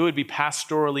 So it would be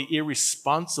pastorally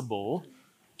irresponsible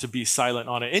to be silent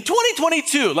on it. In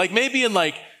 2022, like maybe in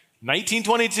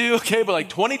 1922, okay, but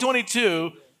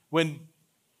 2022, when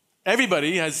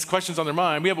everybody has questions on their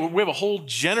mind, we have a whole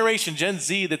generation, Gen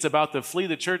Z, that's about to flee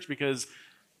the church because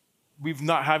we've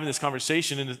not having this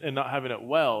conversation and not having it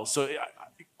well. So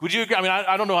would you agree? I mean,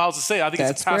 I don't know how else to say it. I think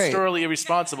it's pastorally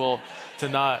irresponsible to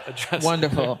not address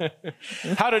Wonderful. it.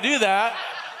 How to do that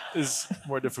is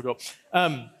more difficult.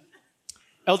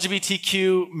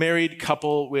 LGBTQ married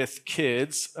couple with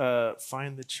kids.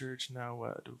 Find the church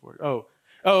now. Divorce.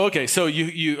 Oh, okay. So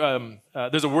you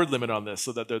there's a word limit on this,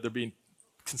 so that they're being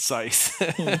concise.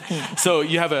 So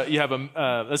you have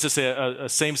a let's just say a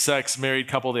same-sex married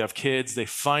couple. They have kids. They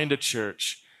find a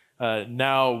church.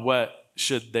 Now, what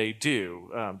should they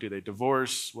do? Do they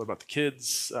divorce? What about the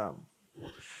kids?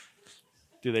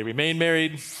 Do they remain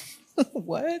married?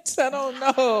 What? I don't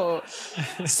know.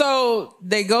 So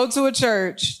they go to a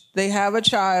church. They have a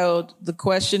child. The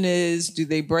question is, do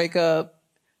they break up?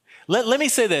 Let me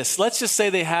say this. Let's just say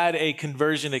they had a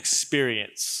conversion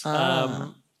experience.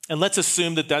 And let's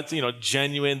assume that that's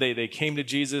genuine. They came to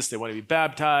Jesus. They want to be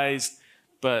baptized.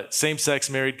 But same-sex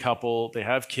married couple, they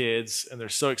have kids, and they're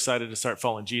so excited to start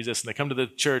following Jesus. And they come to the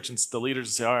church, and the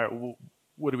leaders say, all right,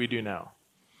 what do we do now?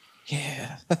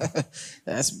 Yeah,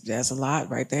 that's a lot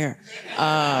right there.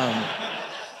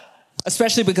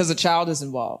 Especially because the child is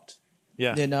involved.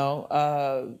 Yeah.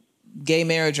 Gay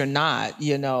marriage or not,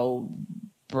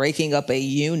 breaking up a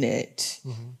unit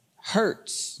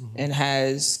hurts and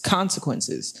has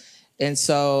consequences. And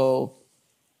so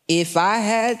if I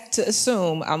had to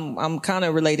assume, I'm kind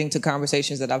of relating to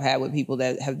conversations that I've had with people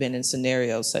that have been in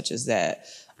scenarios such as that.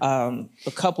 A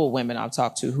couple women I've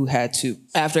talked to who had to,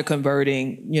 after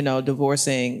converting,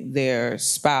 divorcing their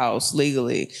spouse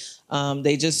legally,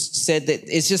 they just said that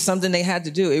it's just something they had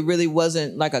to do. It really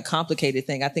wasn't like a complicated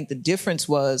thing. I think the difference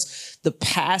was the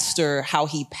pastor, how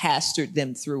he pastored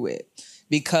them through it.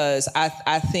 Because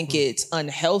I think it's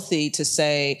unhealthy to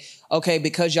say, okay,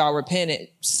 because y'all repented,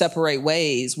 separate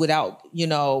ways without,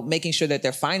 making sure that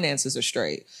their finances are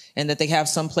straight and that they have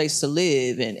some place to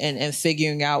live and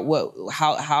figuring out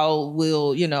how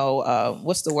will,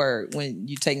 what's the word when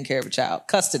you're taking care of a child?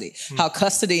 Custody. How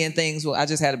custody and things will, I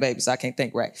just had a baby, so I can't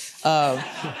think right.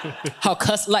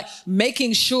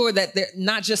 Making sure that they're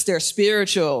not just their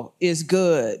spiritual is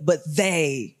good, but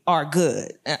they are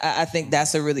good. I think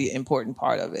that's a really important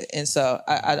part of it. And so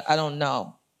I don't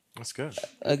know. That's good.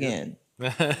 Again.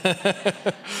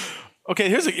 Okay,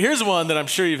 here's one that I'm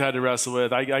sure you've had to wrestle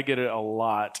with. I get it a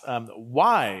lot.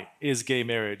 Why is gay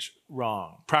marriage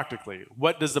wrong? Practically,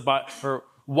 why does the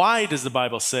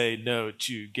Bible say no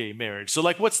to gay marriage? So,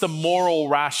 what's the moral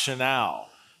rationale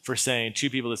for saying two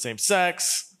people of the same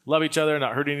sex love each other,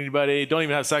 not hurting anybody, don't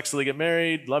even have sex till they get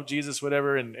married, love Jesus,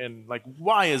 whatever, and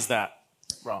why is that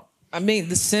wrong? I mean,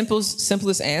 the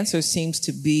simplest answer seems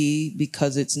to be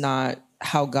because it's not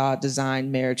how God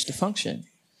designed marriage to function.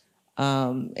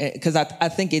 Because I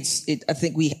think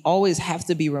we always have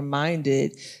to be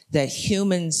reminded that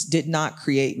humans did not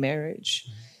create marriage,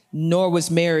 nor was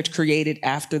marriage created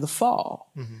after the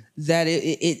fall. Mm-hmm. That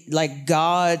it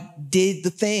God did the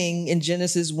thing in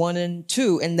Genesis 1 and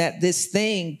 2, and that this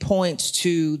thing points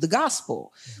to the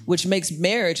gospel, which makes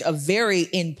marriage a very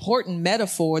important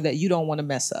metaphor that you don't want to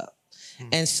mess up. Mm-hmm.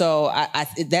 And so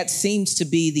that seems to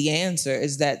be the answer,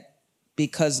 is that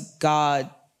because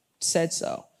God said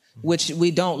so, which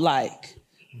we don't like,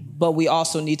 but we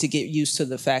also need to get used to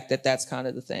the fact that that's kind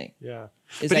of the thing. Yeah.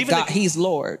 Is that God, he's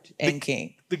Lord and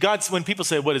King. When people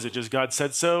say, what is it? Just God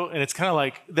said so? And it's kind of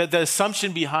like the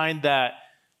assumption behind that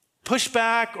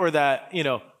pushback or that,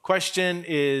 question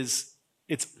is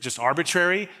it's just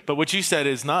arbitrary. But what you said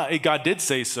is not, God did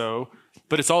say so,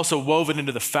 but it's also woven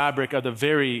into the fabric of the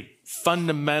very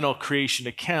fundamental creation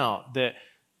account that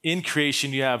in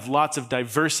creation, you have lots of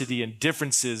diversity and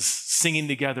differences singing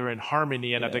together in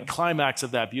harmony. And at the climax of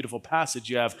that beautiful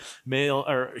passage, you have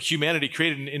humanity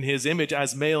created in his image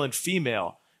as male and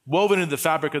female, woven into the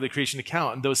fabric of the creation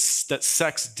account. And that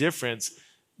sex difference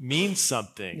means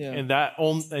something. Yeah. And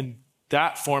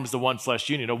that forms the one flesh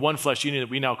union, a one flesh union that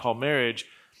we now call marriage.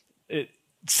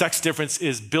 Sex difference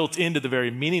is built into the very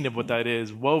meaning of what that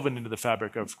is, woven into the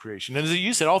fabric of creation. And as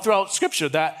you said, all throughout Scripture,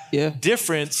 that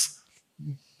difference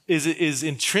is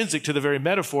intrinsic to the very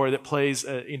metaphor that plays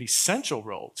an essential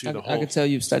role to the whole. I can tell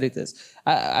you've studied this.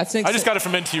 I think I just got it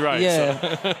from NT Wright.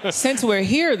 Yeah. So. Since we're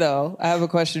here, though, I have a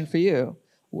question for you.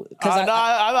 I'm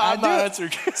not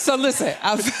answering. So listen,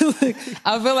 I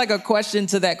feel like a question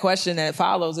to that question that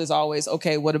follows is always,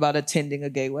 okay, what about attending a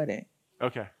gay wedding?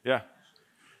 Okay, yeah.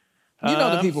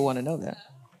 The people want to know that.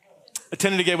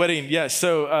 Attending a gay wedding, yes.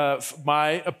 So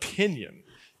my opinion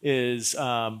is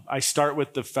I start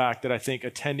with the fact that I think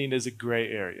attending is a gray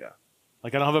area. I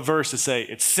don't have a verse to say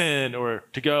it's sin or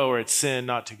to go, or it's sin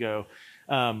not to go.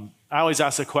 I always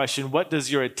ask the question, what would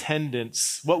your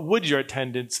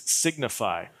attendance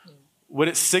signify? Would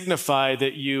it signify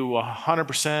that you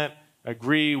 100%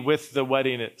 agree with the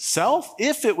wedding itself?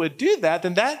 If it would do that,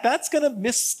 then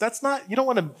you don't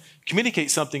want to communicate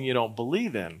something you don't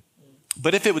believe in.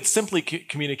 But if it would simply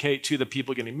communicate to the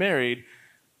people getting married,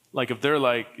 if they're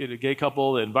a gay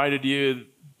couple that invited you,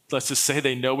 let's just say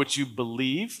they know what you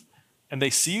believe and they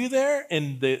see you there,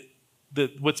 and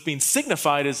what's being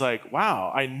signified is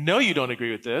wow, I know you don't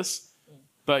agree with this,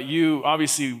 but you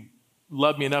obviously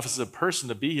love me enough as a person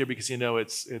to be here because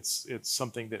it's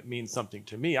something that means something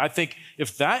to me. I think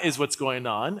if that is what's going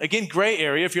on, again, gray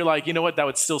area, if you're that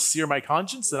would still sear my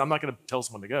conscience, then I'm not going to tell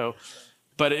someone to go.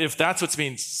 But if that's what's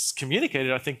being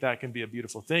communicated, I think that can be a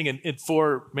beautiful thing, and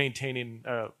for maintaining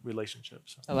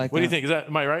relationships. I like that. What do you think?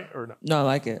 Am I right or no? No, I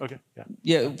like it. Okay, yeah.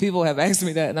 Yeah, people have asked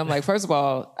me that, and I'm like, first of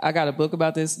all, I got a book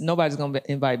about this. Nobody's going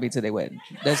to invite me to their wedding.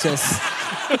 That's just...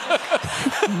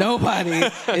 Nobody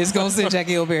is going to send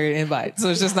Jackie Hill Perry an invite. So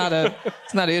it's just not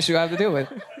an issue I have to deal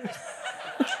with.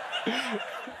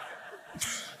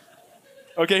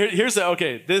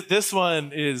 Okay, this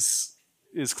one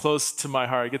is close to my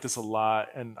heart. I get this a lot,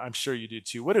 and I'm sure you do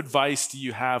too. What advice do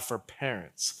you have for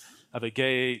parents of a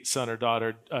gay son or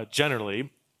daughter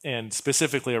generally, and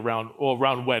specifically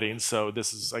around weddings? So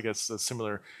this is, I guess, a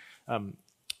similar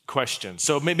question.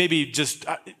 So maybe just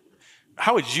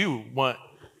how would you want?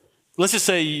 Let's just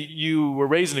say you were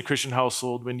raised in a Christian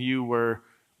household when you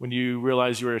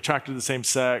realized you were attracted to the same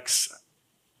sex.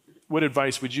 What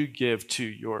advice would you give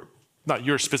to not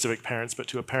your specific parents, but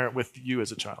to a parent with you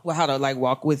as a child? Well, how to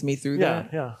walk with me through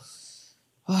that? Yeah.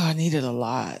 Oh, I needed a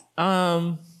lot.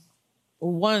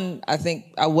 One, I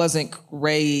think I wasn't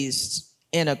raised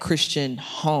in a Christian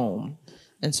home,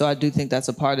 And so I do think that's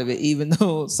a part of it, even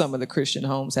though some of the Christian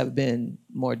homes have been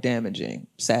more damaging,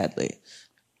 sadly.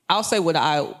 I'll say what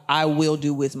I will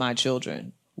do with my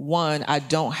children. One, I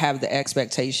don't have the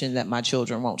expectation that my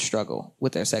children won't struggle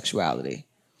with their sexuality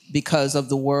because of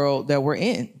the world that we're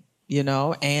in,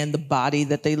 and the body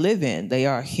that they live in. They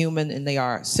are human and they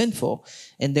are sinful,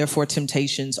 and therefore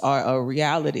temptations are a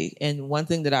reality. And one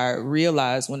thing that I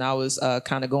realized when I was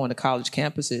kind of going to college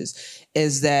campuses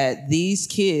is that these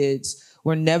kids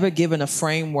were never given a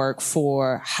framework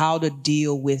for how to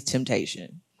deal with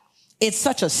temptation. It's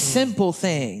such a simple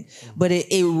thing, but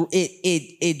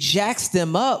it jacks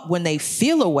them up when they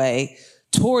feel a way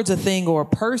towards a thing or a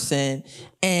person.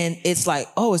 And it's like,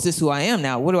 oh, is this who I am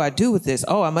now? What do I do with this?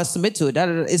 Oh, I must submit to it.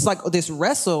 It's like this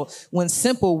wrestle when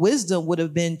simple wisdom would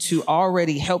have been to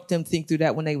already help them think through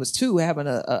that when they was 2, having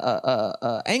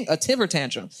a temper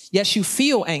tantrum. Yes, you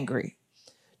feel angry.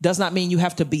 Does not mean you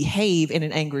have to behave in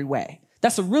an angry way.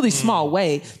 That's a really small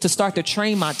way to start to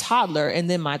train my toddler and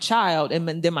then my child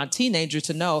and then my teenager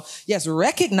to know, yes,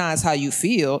 recognize how you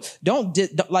feel. Don't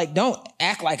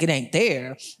act like it ain't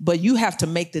there, but you have to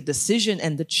make the decision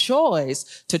and the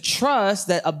choice to trust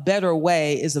that a better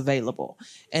way is available.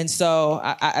 And so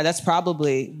that's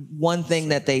probably one thing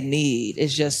that they need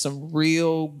is just some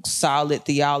real solid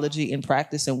theology and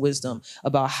practice and wisdom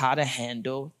about how to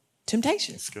handle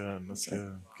temptation. That's good. That's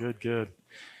good. Good.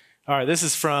 All right, this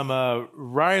is from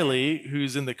Riley,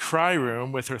 who's in the cry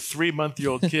room with her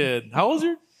 3-month-old kid. How old is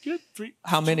your kid? 3?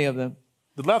 How many of them?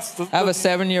 I have a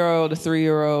 7-year-old, a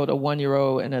 3-year-old, a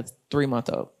 1-year-old, and a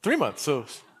 3-month-old. 3 months, so...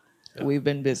 Yeah. We've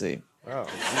been busy. Oh,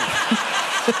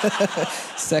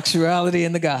 Sexuality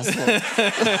in the gospel.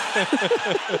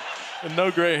 And no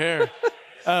gray hair.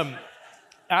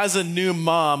 As a new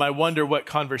mom, I wonder what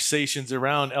conversations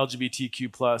around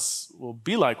LGBTQ+ will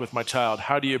be like with my child.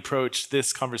 How do you approach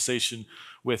this conversation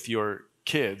with your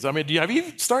kids? I mean, have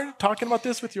you started talking about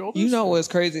this with your oldest? You know what's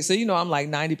crazy? So I'm like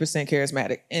 90%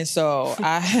 charismatic. And so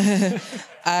I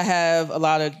have a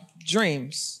lot of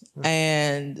dreams.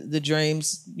 And the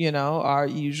dreams, are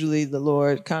usually the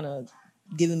Lord kind of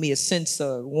giving me a sense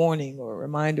of warning or a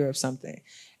reminder of something.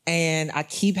 And I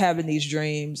keep having these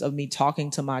dreams of me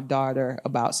talking to my daughter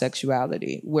about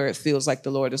sexuality, where it feels like the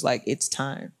Lord is like, it's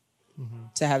time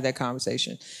to have that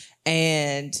conversation.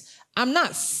 And I'm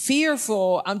not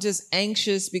fearful. I'm just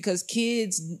anxious because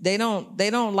kids, they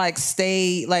don't like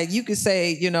stay, like you could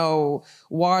say,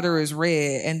 water is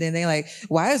red. And then they like,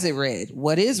 why is it red?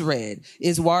 What is red?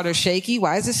 Is water shaky?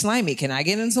 Why is it slimy? Can I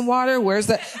get in some water? Where's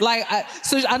that?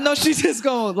 So I know she's just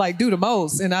going to like do the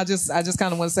most. And I just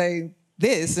kind of want to say,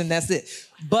 this and that's it.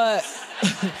 But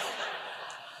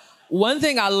one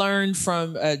thing I learned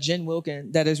from Jen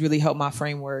Wilkin that has really helped my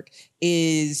framework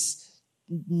is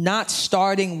not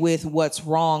starting with what's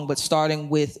wrong, but starting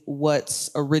with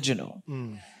what's original.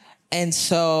 And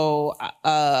so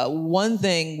one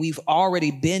thing we've already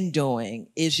been doing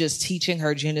is just teaching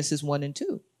her Genesis 1 and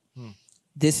 2.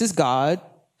 This is God.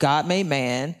 God made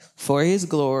man for his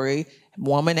glory.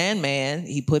 Woman and man,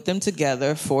 he put them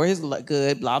together for his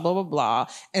good, blah, blah, blah, blah.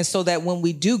 And so that when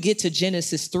we do get to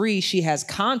Genesis 3, she has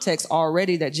context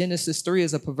already that Genesis 3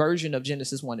 is a perversion of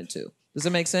Genesis 1 and 2. Does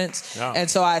it make sense? Yeah. And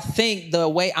so I think the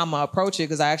way I'm going to approach it,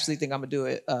 because I actually think I'm going to do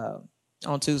it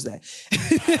on Tuesday.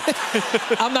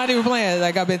 I'm not even playing.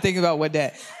 Like I've been thinking about what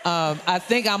day. I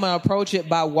think I'm going to approach it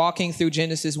by walking through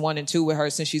Genesis 1 and 2 with her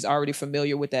since she's already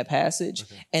familiar with that passage.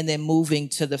 Okay. And then moving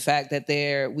to the fact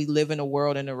that we live in a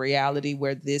world and a reality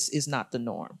where this is not the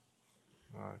norm.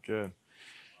 Oh, good.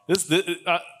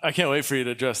 I can't wait for you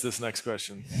to address this next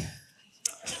question.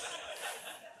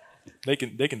 They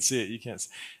can see it. You can't see.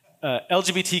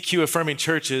 LGBTQ affirming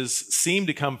churches seem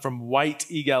to come from white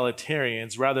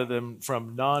egalitarians rather than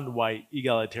from non-white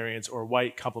egalitarians or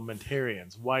white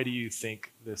complementarians. Why do you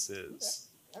think this is?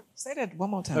 Say that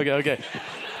one more time. Okay.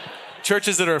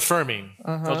 Churches that are affirming,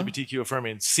 LGBTQ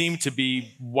affirming, seem to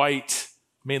be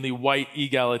mainly white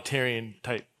egalitarian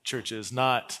type churches,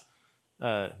 not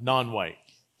non-white.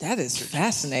 That is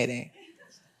fascinating.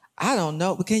 I don't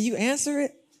know, but can you answer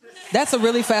it? That's a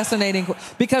really fascinating,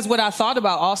 because what I thought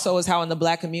about also is how in the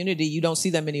Black community, you don't see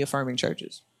that many affirming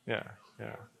churches. Yeah.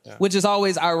 Which is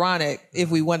always ironic if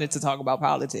we wanted to talk about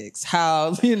politics.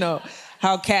 How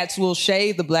cats will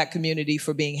shade the Black community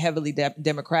for being heavily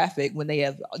democratic when they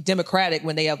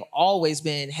have always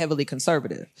been heavily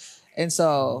conservative. And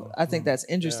so I think that's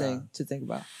interesting to think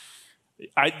about.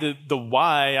 The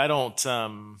why, I don't,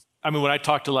 when I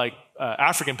talk to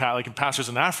African pastors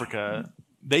in Africa,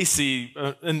 they see,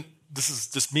 and this is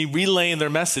just me relaying their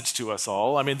message to us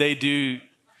all. I mean, they do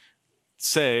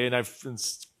say, and I've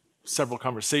several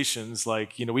conversations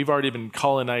like, we've already been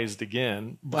colonized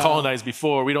again, colonized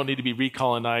before. We don't need to be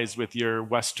recolonized with your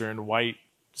Western white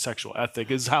sexual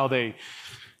ethic is how they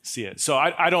see it. So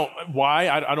I don't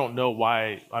know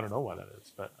why that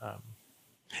is, but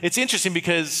it's interesting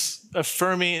because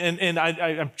affirming, and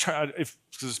I'm trying, if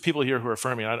there's people here who are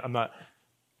affirming,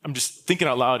 I'm just thinking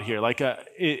out loud here. Like,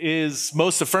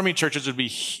 most affirming churches would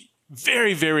be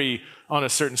very, very on a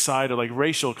certain side of like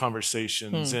racial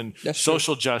conversations and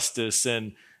social justice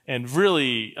and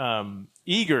really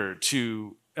eager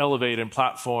to elevate and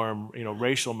platform,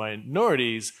 racial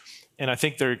minorities. And I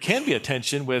think there can be a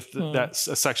tension with that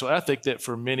sexual ethic that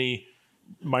for many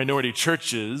minority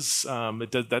churches,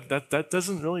 that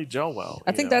doesn't really gel well.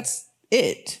 I think that's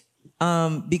it.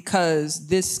 Because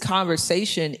this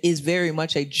conversation is very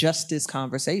much a justice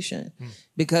conversation.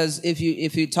 Because if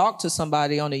you talk to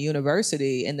somebody on a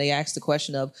university and they ask the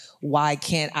question of why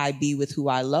can't I be with who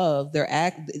I love,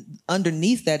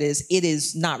 underneath that is it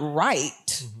is not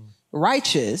right,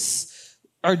 righteous,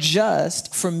 or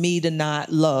just for me to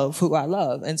not love who I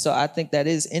love. And so I think that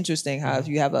is interesting how if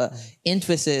you have a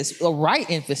right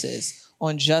emphasis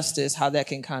on justice, how that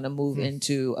can kind of move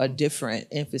into a different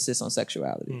emphasis on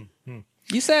sexuality.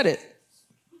 You said it.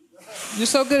 You're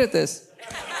so good at this.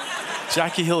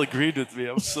 Jackie Hill agreed with me.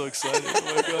 I'm so excited.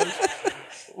 Oh my gosh.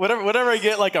 Whenever I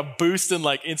get like a boost in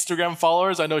like Instagram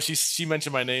followers, I know she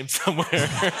mentioned my name somewhere.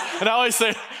 And I always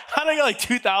say, how did I get like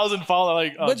 2,000 followers?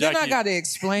 Like, but Jackie. Then I got to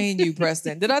explain you,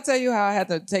 Preston. Did I tell you how I had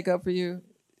to take up for you?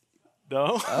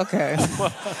 No. Okay.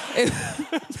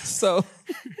 So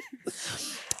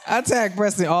I tag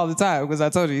Preston all the time because I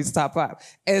told you he's top 5.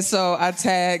 And so I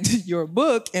tagged your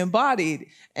book, Embodied.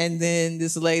 And then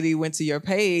this lady went to your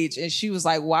page and she was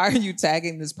like, why are you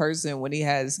tagging this person when he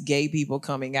has gay people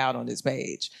coming out on his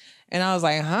page? And I was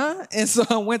like, huh? And so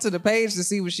I went to the page to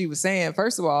see what she was saying.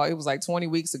 First of all, it was like 20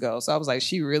 weeks ago. So I was like,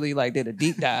 she really like did a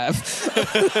deep dive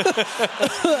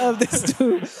of this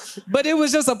dude. But it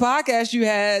was just a podcast you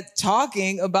had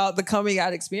talking about the coming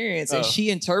out experience. And she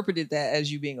interpreted that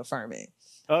as you being affirming.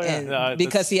 Oh, yeah.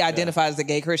 Because he identifies as a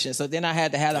gay Christian. So then I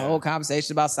had to have a whole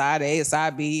conversation about side A and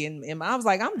side B. And I was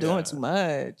like, I'm doing too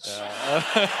much.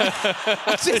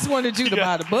 I just wanted you to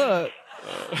buy the book.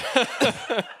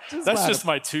 That's just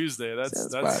my Tuesday.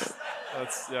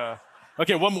 That's yeah.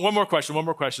 Okay, one more question.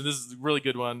 This is a really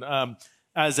good one.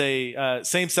 As a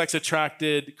same-sex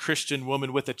attracted Christian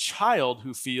woman with a child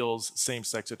who feels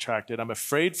same-sex attracted, I'm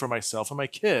afraid for myself and my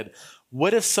kid.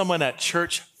 What if someone at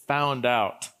church found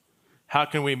out? How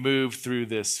can we move through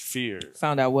this fear?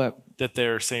 Found out what? That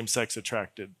they're same-sex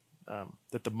attracted,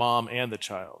 that the mom and the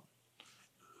child.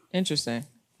 Interesting.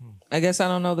 I guess I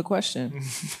don't know the question.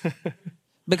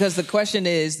 Because the question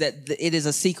is that it is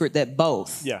a secret that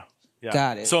both. Yeah.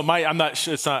 Got it. So I'm not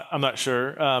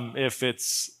sure if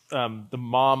it's the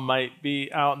mom might be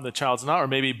out and the child's not, or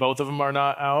maybe both of them are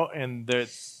not out, and that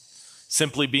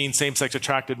simply being same-sex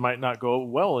attracted might not go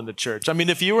well in the church. I mean,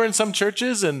 if you were in some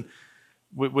churches and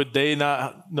would they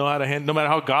not know how to handle, no matter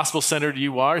how gospel-centered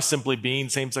you are, simply being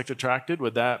same-sex attracted,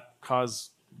 would that cause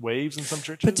waves in some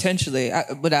churches? Potentially,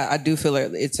 but I do feel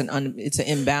like it's an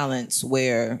imbalance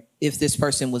where if this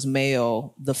person was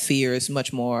male, the fear is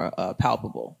much more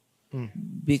palpable.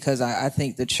 Because I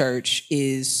think the church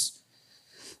is,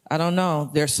 I don't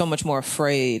know, they're so much more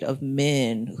afraid of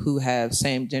men who have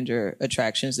same gender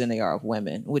attractions than they are of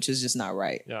women, which is just not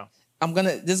right. Yeah.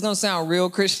 This is gonna sound real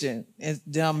Christian, and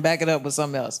then I'm back it up with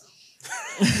something else.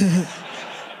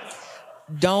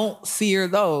 Don't fear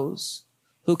those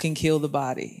who can kill the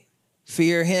body.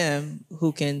 Fear him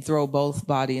who can throw both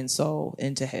body and soul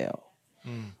into hell.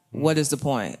 What is the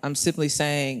point? I'm simply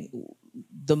saying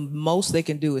the most they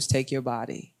can do is take your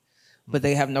body, but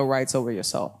they have no rights over your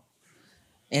soul.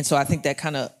 And so I think that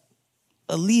kind of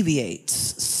alleviates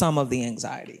some of the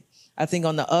anxiety. I think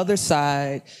on the other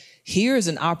side, here's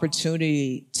an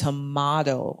opportunity to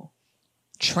model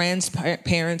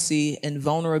transparency and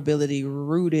vulnerability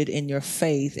rooted in your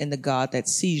faith in the God that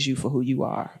sees you for who you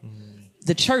are.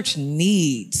 The church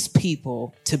needs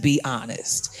people to be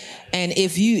honest. And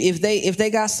if they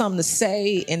got something to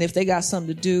say and if they got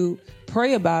something to do,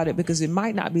 pray about it, because it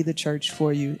might not be the church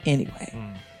for you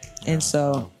anyway. And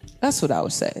so that's what I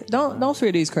would say. Don't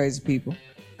fear these crazy people.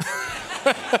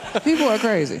 People are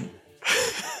crazy.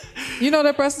 You know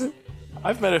that, Preston?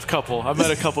 I've met a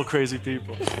couple crazy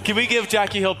people. Can we give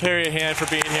Jackie Hill Perry a hand for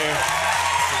being here?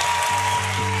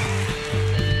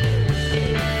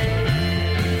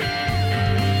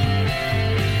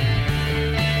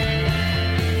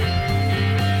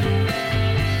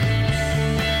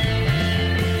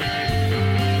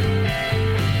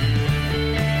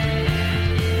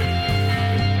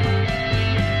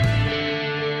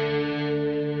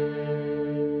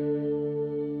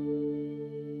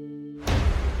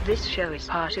 This show is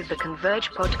part of the Converge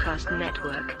Podcast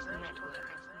Network.